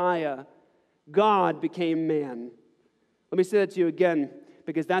Messiah, God became man. Let me say that to you again,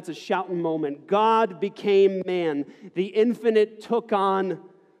 because that's a shouting moment. God became man. The infinite took on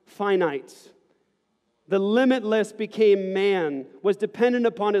finite. The limitless became man, was dependent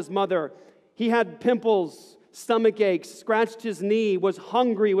upon His mother. He had pimples, stomach aches, scratched his knee, was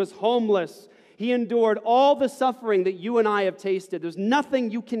hungry, was homeless. He endured all the suffering that you and I have tasted. There's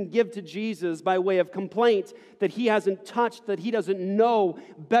nothing you can give to Jesus by way of complaint that He hasn't touched, that He doesn't know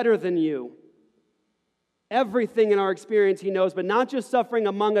better than you. Everything in our experience He knows, but not just suffering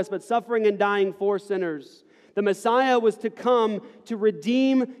among us, but suffering and dying for sinners. The Messiah was to come to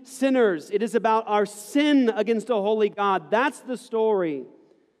redeem sinners. It is about our sin against a holy God. That's the story.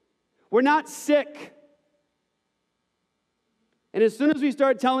 We're not sick. And as soon as we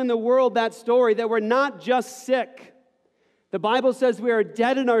start telling the world that story, that we're not just sick, the Bible says we are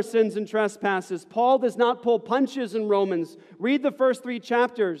dead in our sins and trespasses. Paul does not pull punches in Romans. Read the first 3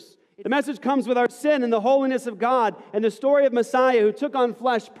 chapters. The message comes with our sin and the holiness of God and the story of Messiah who took on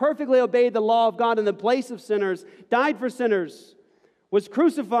flesh, perfectly obeyed the law of God in the place of sinners, died for sinners, was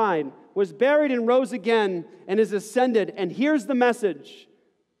crucified, was buried and rose again, and is ascended. And here's the message.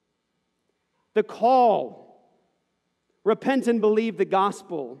 The call, repent and believe the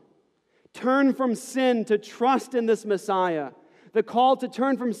gospel. Turn from sin to trust in this Messiah. The call to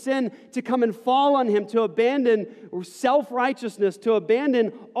turn from sin, to come and fall on Him, to abandon self-righteousness, to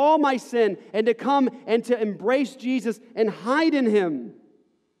abandon all my sin, and to come and to embrace Jesus and hide in Him.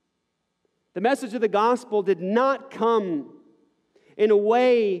 The message of the gospel did not come in a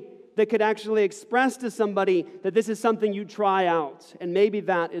way that could actually express to somebody that this is something you try out, and maybe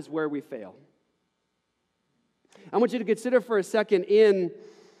that is where we fail. I want you to consider for a second in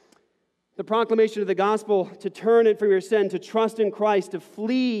the proclamation of the gospel to turn it from your sin, to trust in Christ, to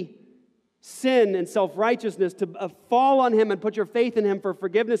flee sin and self-righteousness, to fall on Him and put your faith in Him for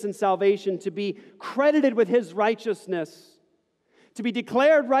forgiveness and salvation, to be credited with His righteousness, to be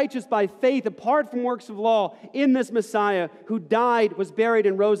declared righteous by faith apart from works of law in this Messiah who died, was buried,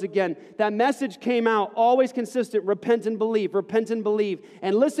 and rose again. That message came out, always consistent, repent and believe, repent and believe.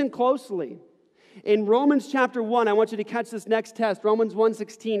 And listen closely. In Romans chapter 1, I want you to catch this next test. Romans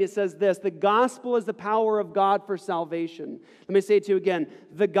 1:16, it says this: the gospel is the power of God for salvation. Let me say it to you again.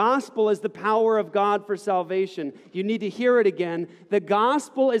 The gospel is the power of God for salvation. You need to hear it again. The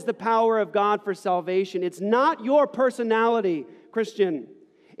gospel is the power of God for salvation. It's not your personality, Christian.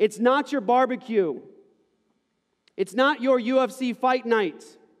 It's not your barbecue. It's not your UFC fight night.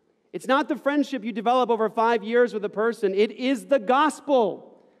 It's not the friendship you develop over 5 years with a person. It is the gospel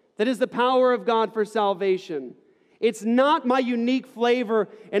that is the power of God for salvation. It's not my unique flavor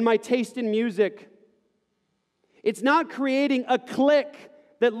and my taste in music. It's not creating a clique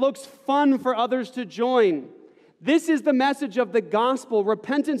that looks fun for others to join. This is the message of the gospel: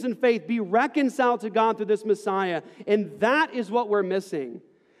 repentance and faith, be reconciled to God through this Messiah. And that is what we're missing.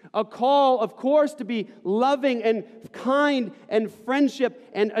 A call, of course, to be loving and kind and friendship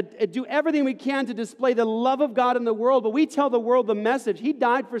and do everything we can to display the love of God in the world. But we tell the world the message: He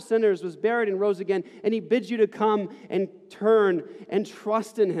died for sinners, was buried, and rose again. And He bids you to come and turn and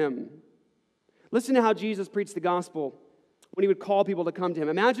trust in Him. Listen to how Jesus preached the gospel when He would call people to come to Him.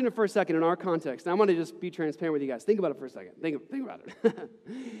 Imagine it for a second in our context. And I want to just be transparent with you guys. Think about it for a second. Think about it.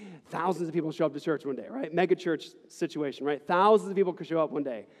 Thousands of people show up to church one day, right? Mega church situation, right? Thousands of people could show up one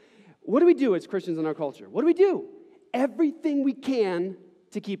day. What do we do as Christians in our culture? What do we do? Everything we can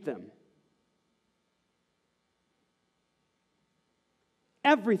to keep them.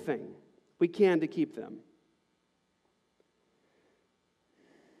 Everything we can to keep them.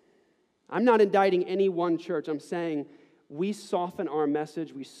 I'm not indicting any one church. I'm saying we soften our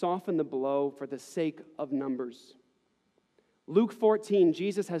message, we soften the blow for the sake of numbers. Luke 14,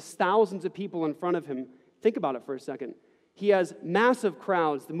 Jesus has thousands of people in front of Him. Think about it for a second. He has massive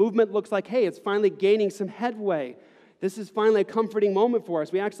crowds. The movement looks like, hey, it's finally gaining some headway. This is finally a comforting moment for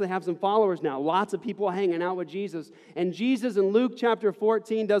us. We actually have some followers now. Lots of people hanging out with Jesus. And Jesus in Luke chapter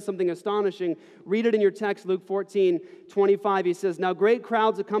 14 does something astonishing. Read it in your text, Luke 14:25. He says, now great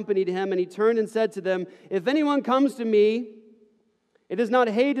crowds accompanied Him, and He turned and said to them, if anyone comes to me, it does not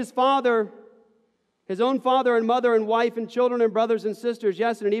hate his father, his own father and mother and wife and children and brothers and sisters,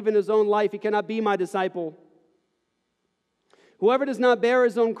 yes, and even his own life, he cannot be my disciple. Whoever does not bear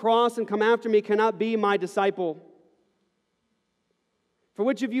his own cross and come after me cannot be my disciple. For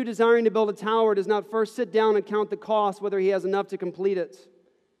which of you desiring to build a tower does not first sit down and count the cost, whether he has enough to complete it?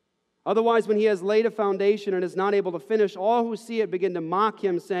 Otherwise, when he has laid a foundation and is not able to finish, all who see it begin to mock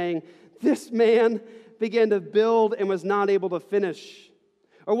him, saying, this man began to build and was not able to finish.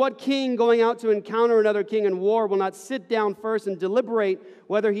 Or what king going out to encounter another king in war will not sit down first and deliberate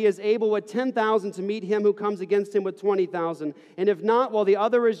whether he is able with 10,000 to meet him who comes against him with 20,000? And if not, while the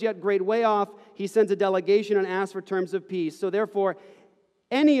other is yet great way off, he sends a delegation and asks for terms of peace. So therefore,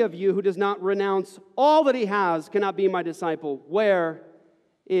 any of you who does not renounce all that he has cannot be my disciple. Where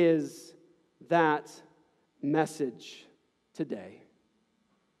is that message today?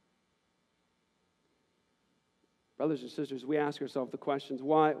 Brothers and sisters, we ask ourselves the questions,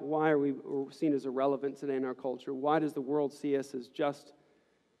 why are we seen as irrelevant today in our culture? Why does the world see us as just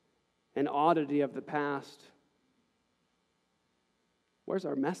an oddity of the past? Where's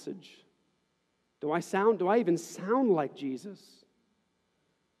our message? Do I even sound like Jesus?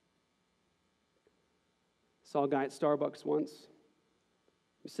 Saw a guy at Starbucks once.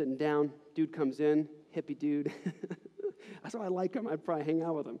 I'm sitting down, dude comes in, hippie dude. That's why I like him. I'd probably hang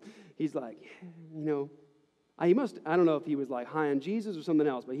out with him. He's like, I don't know if he was like high on Jesus or something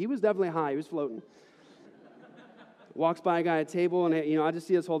else, but he was definitely high. He was floating. Walks by a guy at a table, and I just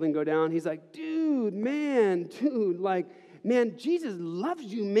see this whole thing go down. He's like, dude, man, Jesus loves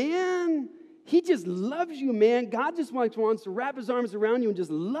you, man. He just loves you, man. God just wants to wrap his arms around you and just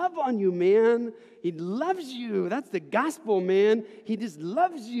love on you, man. He loves you. That's the gospel, man. He just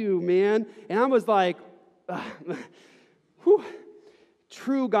loves you, man. And I was like,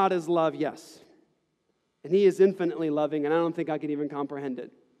 true God is love, yes. And he is infinitely loving, and I don't think I can even comprehend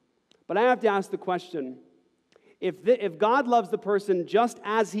it. But I have to ask the question, if God loves the person just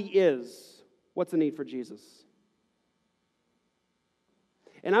as he is, what's the need for Jesus?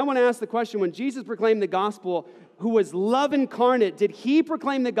 And I want to ask the question, when Jesus proclaimed the gospel, who was love incarnate, did he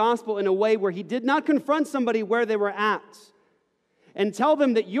proclaim the gospel in a way where he did not confront somebody where they were at and tell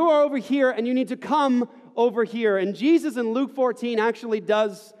them that you're over here and you need to come over here? And Jesus in Luke 14 actually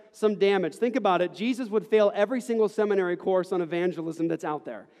does some damage. Think about it. Jesus would fail every single seminary course on evangelism that's out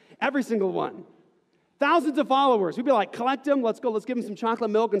there. Every single one. Thousands of followers. We'd be like, collect them. Let's go. Let's give them some chocolate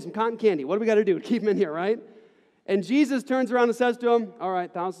milk and some cotton candy. What do we got to do to keep them in here, right? And Jesus turns around and says to them, all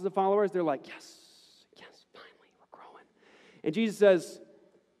right, thousands of followers. They're like, yes, finally, we're growing. And Jesus says,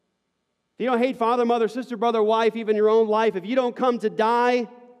 if you don't hate father, mother, sister, brother, wife, even your own life, if you don't come to die,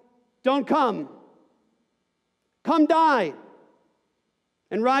 don't come. Come die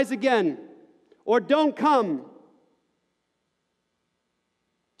and rise again. Or don't come.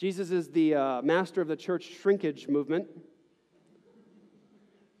 Jesus is the master of the church shrinkage movement.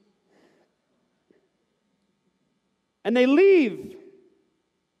 And they leave.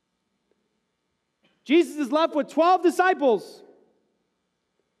 Jesus is left with 12 disciples.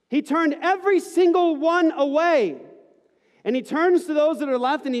 He turned every single one away. And he turns to those that are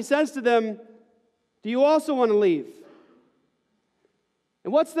left and he says to them, do you also want to leave?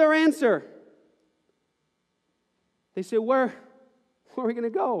 And what's their answer? They say, where are we going to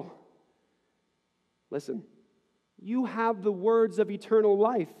go? Listen, you have the words of eternal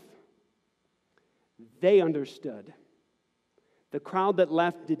life. They understood. The crowd that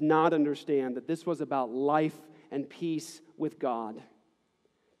left did not understand that this was about life and peace with God.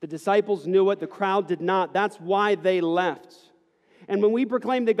 The disciples knew it, the crowd did not. That's why they left. And when we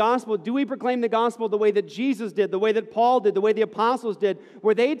proclaim the gospel, do we proclaim the gospel the way that Jesus did, the way that Paul did, the way the apostles did,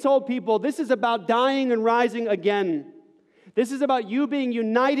 where they told people this is about dying and rising again. This is about you being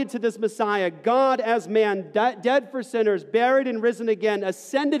united to this Messiah, God as man, dead for sinners, buried and risen again,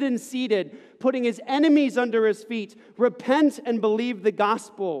 ascended and seated, putting his enemies under his feet. Repent and believe the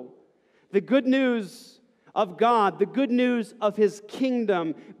gospel. The good news of God, the good news of his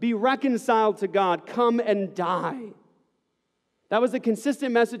kingdom. Be reconciled to God. Come and die. That was the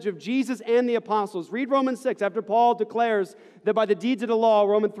consistent message of Jesus and the apostles. Read Romans 6 after Paul declares that by the deeds of the law,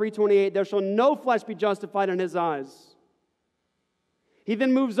 Romans 3:28, there shall no flesh be justified in his eyes. He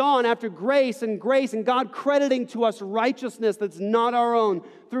then moves on after grace and God crediting to us righteousness that's not our own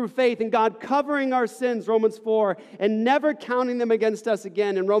through faith, and God covering our sins, Romans 4, and never counting them against us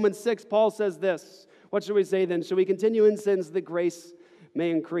again. In Romans 6, Paul says this. What should we say then? Should we continue in sins that grace may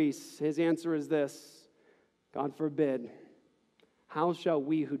increase? His answer is this: God forbid. How shall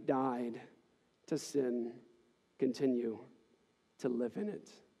we who died to sin continue to live in it?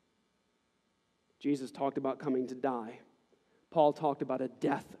 Jesus talked about coming to die. Paul talked about a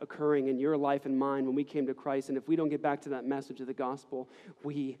death occurring in your life and mine when we came to Christ. And if we don't get back to that message of the gospel,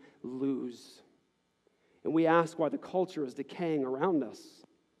 we lose. And we ask why the culture is decaying around us.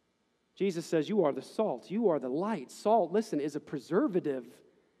 Jesus says, you are the salt. You are the light. Salt, listen, is a preservative.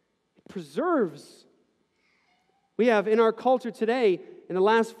 It preserves. We have in our culture today, in the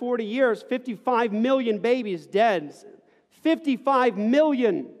last 40 years, 55 million babies dead. 55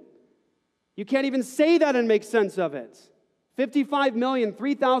 million. You can't even say that and make sense of it. 55 million,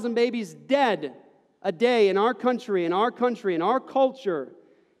 3,000 babies dead a day in our country, in our culture.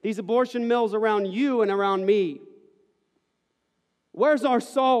 These abortion mills around you and around me. Where's our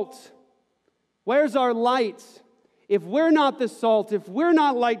salt? Where's our light? If we're not the salt, if we're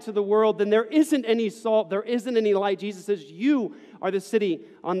not light to the world, then there isn't any salt, there isn't any light. Jesus says, you are the city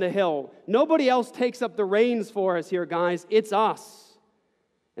on the hill. Nobody else takes up the reins for us here, guys. It's us.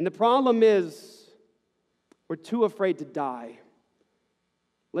 And the problem is, we're too afraid to die.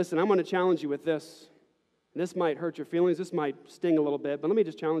 Listen, I'm going to challenge you with this. This might hurt your feelings. This might sting a little bit, but let me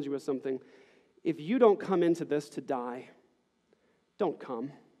just challenge you with something. If you don't come into this to die, don't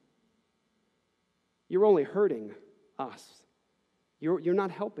come. You're only hurting us. You're not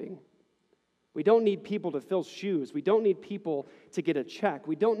helping. We don't need people to fill shoes. We don't need people to get a check.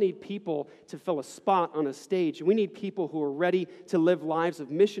 We don't need people to fill a spot on a stage. We need people who are ready to live lives of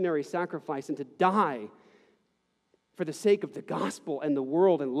missionary sacrifice and to die for the sake of the gospel and the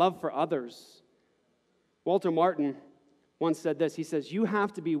world and love for others. Walter Martin once said this. He says, you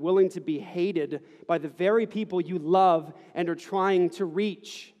have to be willing to be hated by the very people you love and are trying to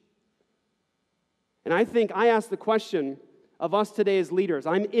reach. And I ask the question of us today as leaders.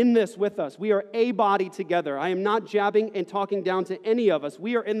 I'm in this with us. We are a body together. I am not jabbing and talking down to any of us.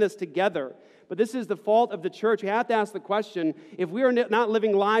 We are in this together. But this is the fault of the church. We have to ask the question, if we are not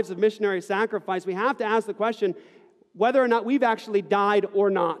living lives of missionary sacrifice, we have to ask the question whether or not we've actually died or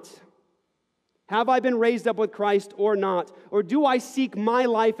not. Have I been raised up with Christ or not? Or do I seek my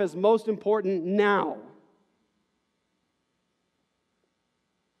life as most important now?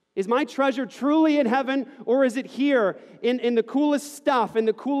 Is my treasure truly in heaven, or is it here in the coolest stuff, in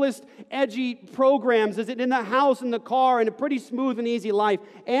the coolest edgy programs? Is it in the house, in the car, in a pretty smooth and easy life?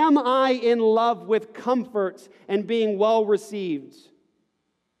 Am I in love with comfort and being well received?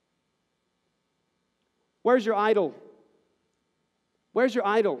 Where's your idol? Where's your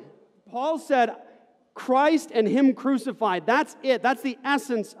idol? Paul said, Christ and Him crucified. That's it. That's the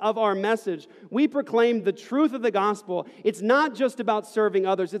essence of our message. We proclaim the truth of the gospel. It's not just about serving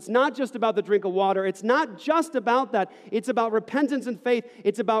others. It's not just about the drink of water. It's not just about that. It's about repentance and faith.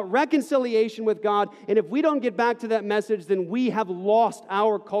 It's about reconciliation with God. And if we don't get back to that message, then we have lost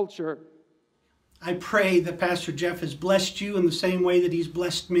our culture. I pray that Pastor Jeff has blessed you in the same way that he's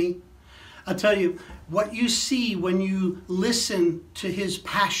blessed me. I'll tell you, what you see when you listen to his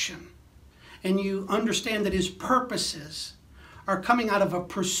passion and you understand that his purposes are coming out of a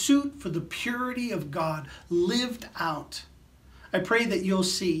pursuit for the purity of God lived out. I pray that you'll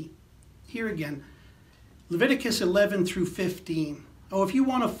see, here again, Leviticus 11 through 15. Oh, if you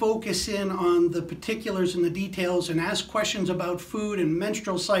want to focus in on the particulars and the details and ask questions about food and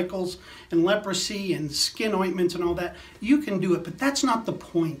menstrual cycles and leprosy and skin ointments and all that, you can do it, but that's not the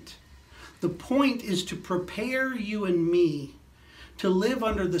point. The point is to prepare you and me to live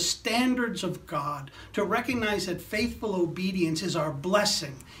under the standards of God, to recognize that faithful obedience is our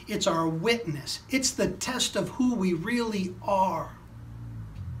blessing, it's our witness, it's the test of who we really are.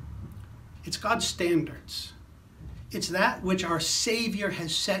 It's God's standards. It's that which our Savior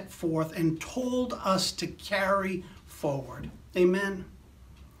has set forth and told us to carry forward. Amen.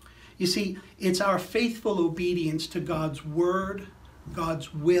 You see, it's our faithful obedience to God's word,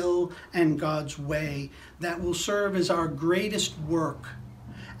 God's will, and God's way that will serve as our greatest work,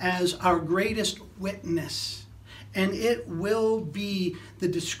 as our greatest witness. And it will be the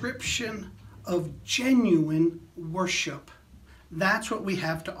description of genuine worship. That's what we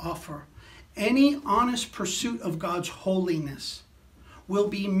have to offer. Any honest pursuit of God's holiness will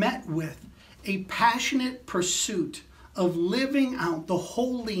be met with a passionate pursuit of living out the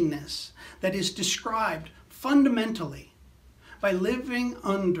holiness that is described fundamentally by living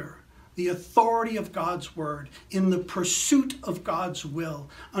under the authority of God's word, in the pursuit of God's will,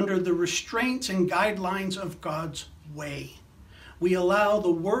 under the restraints and guidelines of God's way. We allow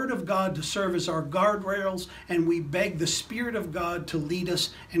the word of God to serve as our guardrails, and we beg the Spirit of God to lead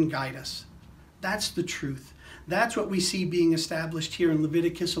us and guide us. That's the truth. That's what we see being established here in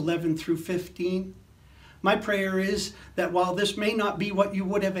Leviticus 11 through 15. My prayer is that while this may not be what you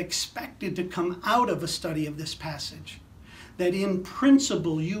would have expected to come out of a study of this passage, that in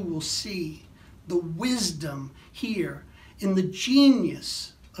principle you will see the wisdom here in the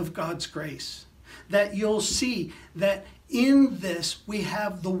genius of God's grace. That you'll see that in this we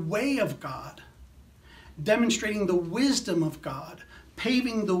have the way of God, demonstrating the wisdom of God,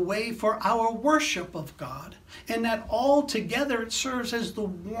 paving the way for our worship of God, and that all together it serves as the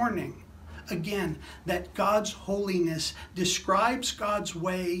warning, again, that God's holiness describes God's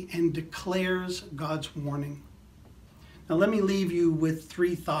way and declares God's warning. Now let me leave you with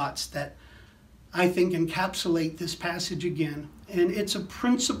three thoughts that I think encapsulate this passage again. And it's a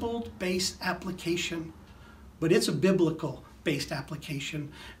principle-based application, but it's a biblical-based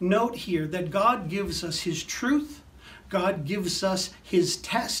application. Note here that God gives us His truth, God gives us His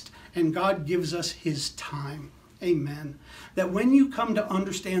test, and God gives us His time. Amen. That when you come to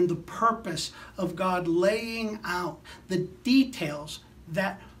understand the purpose of God laying out the details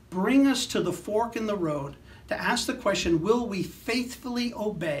that bring us to the fork in the road, to ask the question, will we faithfully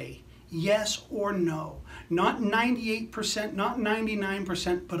obey? Yes or no? Not 98%, not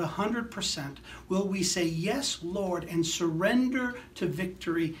 99%, but 100%. Will we say, yes, Lord, and surrender to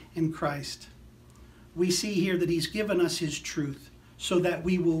victory in Christ? We see here that He's given us His truth so that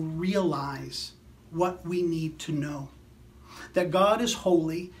we will realize what we need to know. That God is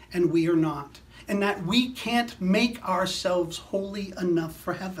holy and we are not. And that we can't make ourselves holy enough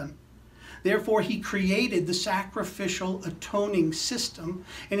for heaven. Therefore, He created the sacrificial atoning system.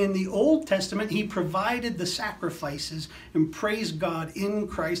 And in the Old Testament, He provided the sacrifices. And praise God, in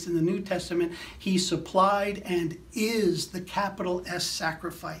Christ, in the New Testament, He supplied and is the capital S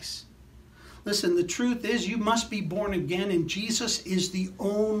sacrifice. Listen, the truth is you must be born again, and Jesus is the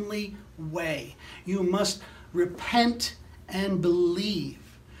only way. You must repent and believe.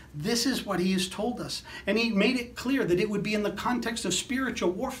 This is what He has told us. And He made it clear that it would be in the context of spiritual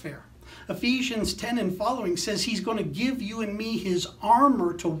warfare. Ephesians 10 and following says He's going to give you and me His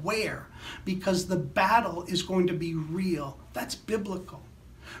armor to wear because the battle is going to be real. That's biblical.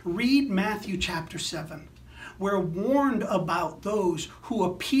 Read Matthew chapter 7. We're warned about those who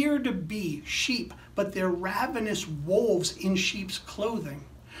appear to be sheep, but they're ravenous wolves in sheep's clothing.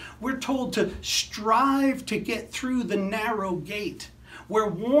 We're told to strive to get through the narrow gate. We're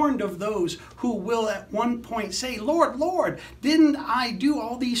warned of those who will at one point say, Lord, Lord, didn't I do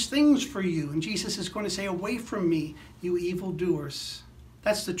all these things for you? And Jesus is going to say, away from me, you evildoers.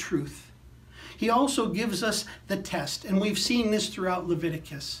 That's the truth. He also gives us the test, and we've seen this throughout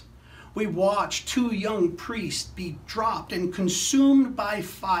Leviticus. We watched 2 young priests be dropped and consumed by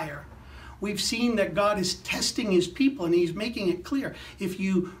fire. We've seen that God is testing his people, and he's making it clear. If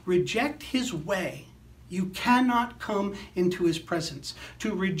you reject his way, you cannot come into his presence.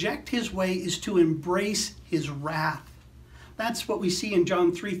 To reject his way is to embrace his wrath. That's what we see in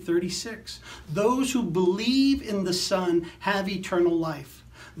John 3:36. Those who believe in the Son have eternal life.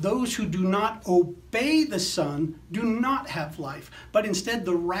 Those who do not obey the Son do not have life, but instead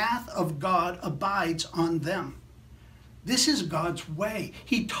the wrath of God abides on them. This is God's way.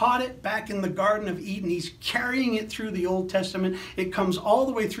 He taught it back in the Garden of Eden. He's carrying it through the Old Testament. It comes all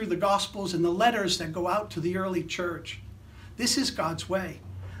the way through the Gospels and the letters that go out to the early church. This is God's way.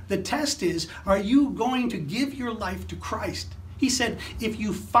 The test is, are you going to give your life to Christ? He said, if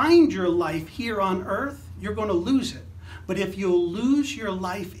you find your life here on earth, you're going to lose it. But if you'll lose your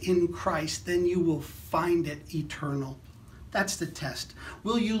life in Christ, then you will find it eternal. That's the test.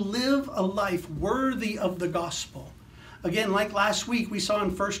 Will you live a life worthy of the gospel? Again, like last week, we saw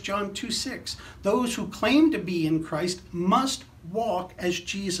in 1 John 2:6, those who claim to be in Christ must walk as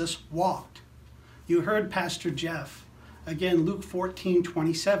Jesus walked. You heard Pastor Jeff. Again, Luke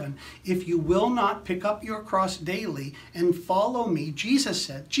 14:27, if you will not pick up your cross daily and follow me, Jesus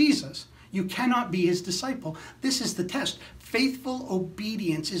said, you cannot be his disciple. This is the test. Faithful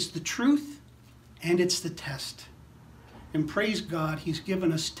obedience is the truth, and it's the test. And praise God, he's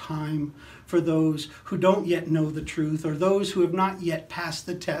given us time for those who don't yet know the truth, or those who have not yet passed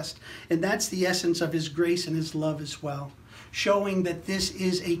the test. And that's the essence of his grace and his love as well, showing that this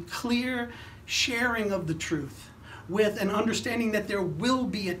is a clear sharing of the truth with an understanding that there will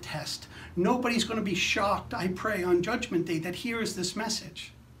be a test. Nobody's going to be shocked, I pray, on Judgment Day that hears this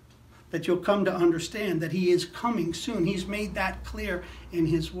message, that you'll come to understand that he is coming soon. He's made that clear in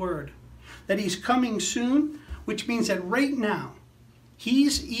his word, that he's coming soon, which means that right now,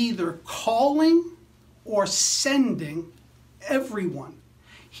 he's either calling or sending everyone.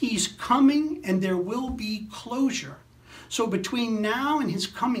 He's coming and there will be closure. So between now and his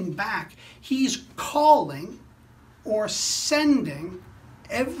coming back, he's calling or sending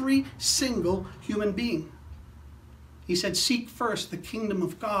every single human being. He said, seek first the kingdom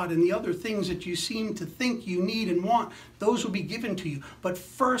of God, and the other things that you seem to think you need and want, those will be given to you. But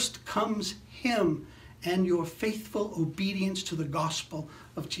first comes him and your faithful obedience to the gospel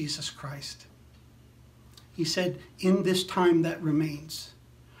of Jesus Christ. He said, in this time that remains,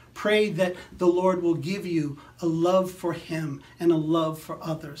 pray that the Lord will give you a love for him and a love for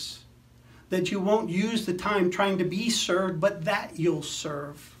others. That you won't use the time trying to be served, but that you'll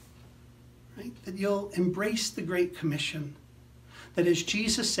serve. Right? That you'll embrace the Great Commission. That as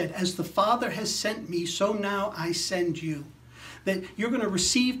Jesus said, as the Father has sent me, so now I send you. That you're going to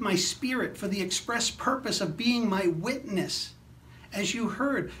receive my Spirit for the express purpose of being my witness, as you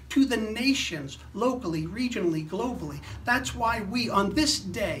heard, to the nations, locally, regionally, globally. That's why we, on this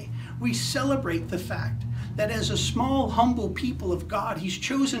day, we celebrate the fact that as a small, humble people of God, he's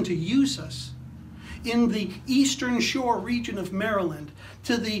chosen to use us in the Eastern Shore region of Maryland,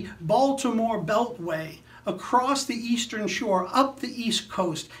 to the Baltimore Beltway, across the Eastern Shore, up the East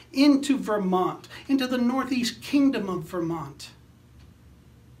Coast, into Vermont, into the Northeast Kingdom of Vermont.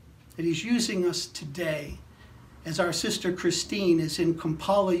 That he's using us today, as our sister Christine is in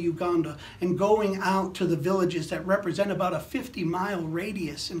Kampala, Uganda, and going out to the villages that represent about a 50-mile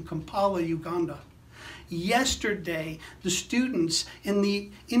radius in Kampala, Uganda. Yesterday, the students in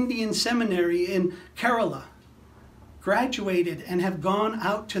the Indian seminary in Kerala graduated and have gone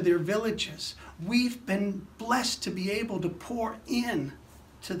out to their villages. We've been blessed to be able to pour in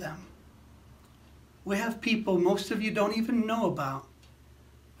to them. We have people most of you don't even know about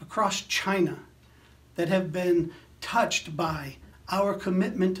across China that have been touched by our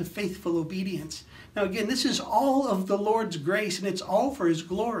commitment to faithful obedience. Now again, this is all of the Lord's grace, and it's all for his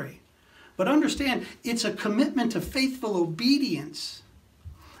glory. But understand, it's a commitment to faithful obedience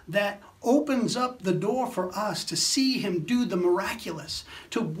that opens up the door for us to see him do the miraculous,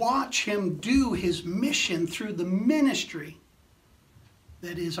 to watch him do his mission through the ministry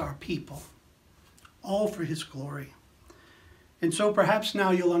that is our people, all for his glory. And so perhaps now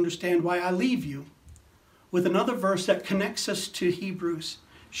you'll understand why I leave you with another verse that connects us to Hebrews,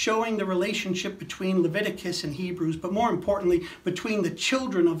 showing the relationship between Leviticus and Hebrews, but more importantly, between the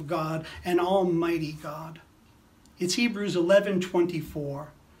children of God and Almighty God. It's Hebrews 11:24.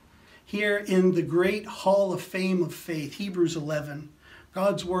 Here in the great hall of fame of faith, Hebrews 11,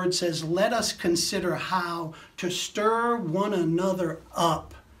 God's word says, let us consider how to stir one another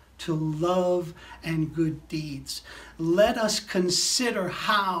up to love and good deeds. Let us consider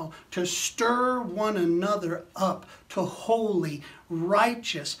how to stir one another up to holy,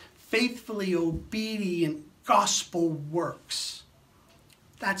 righteous, faithfully obedient gospel works.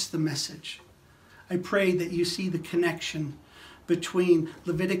 That's the message. I pray that you see the connection between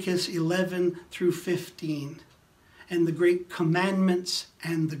Leviticus 11 through 15 and the great commandments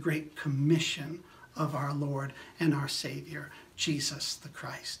and the great commission of our Lord and our Savior, Jesus the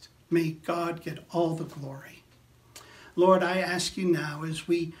Christ. May God get all the glory. Lord, I ask you now, as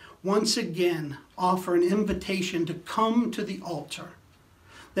we once again offer an invitation to come to the altar,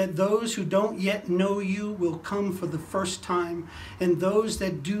 that those who don't yet know you will come for the first time, and those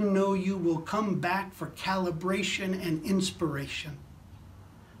that do know you will come back for calibration and inspiration.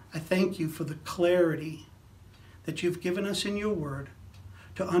 I thank you for the clarity that you've given us in your word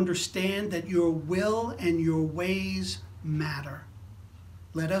to understand that your will and your ways matter.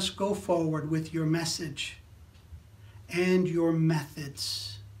 Let us go forward with your message and your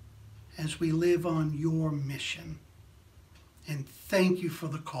methods as we live on your mission. And thank you for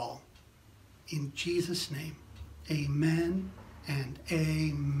the call. In Jesus' name, amen and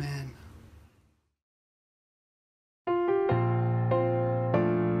amen.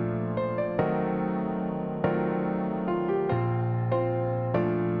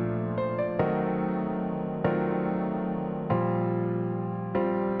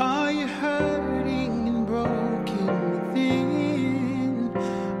 Are you hurting and broken within,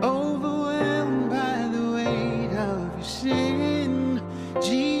 overwhelmed by the weight of your sin?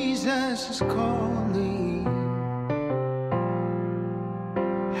 Jesus is calling.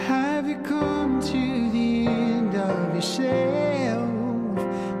 Have you come to the end of yourself?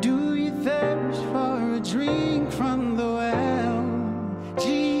 Do you thirst for a drink from the well?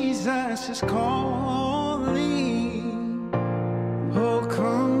 Jesus is calling. Oh,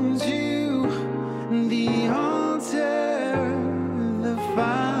 come to the altar. The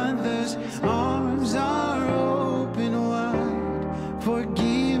Father's arms are open wide.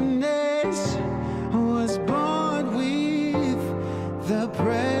 Forgiveness was bought with the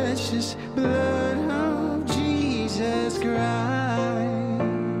precious blood of Jesus Christ.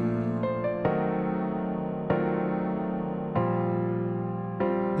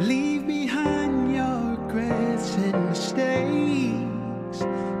 Leave behind your regrets and mistakes.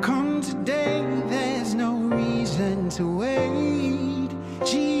 Come today, there's no reason to wait.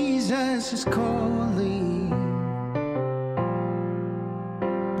 Jesus is calling.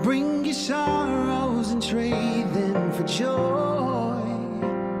 Bring your sorrows and trade them for joy.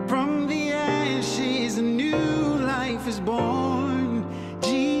 From the ashes, a new life is born.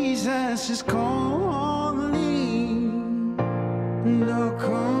 Jesus is calling. Now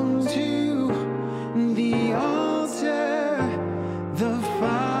come to the altar. The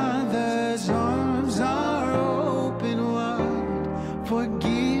Father's arms are open wide.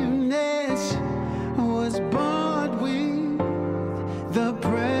 Forgiveness was bought with the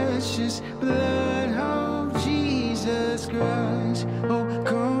precious blood of Jesus Christ. Oh,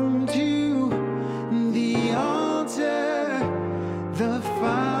 come to the altar. The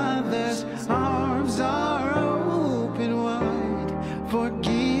Father's arms are open wide.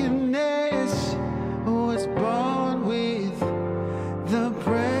 Forgiveness was bought with the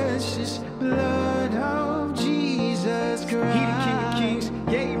precious blood of Jesus Christ. He the King of Kings,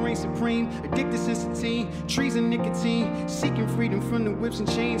 yeah, he reigns supreme. Addicted since a teen, treason, nicotine. Seeking freedom from the whips and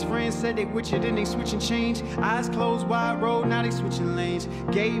chains. Friends said they with you, then they switch and change. Eyes closed, wide road, now they switching lanes.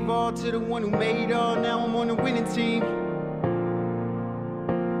 Gave all to the one who made all, now I'm on the winning team.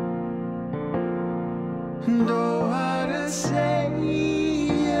 No other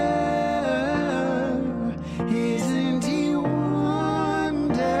Savior, isn't He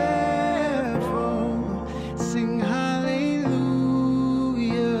wonderful? Sing hallelujah,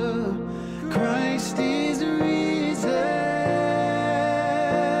 Christ is risen.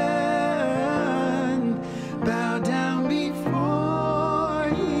 Bow down before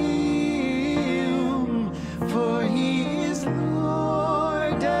Him, for He is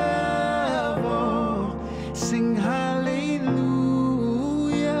Lord of all. Sing hallelujah,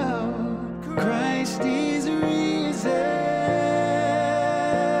 Christ is risen.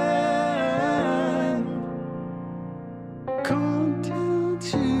 Come down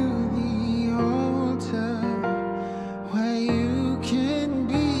to the altar where you can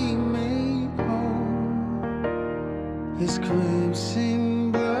be made whole. His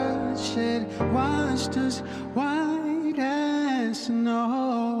crimson blood shed washed us white as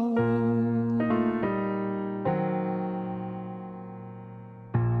snow.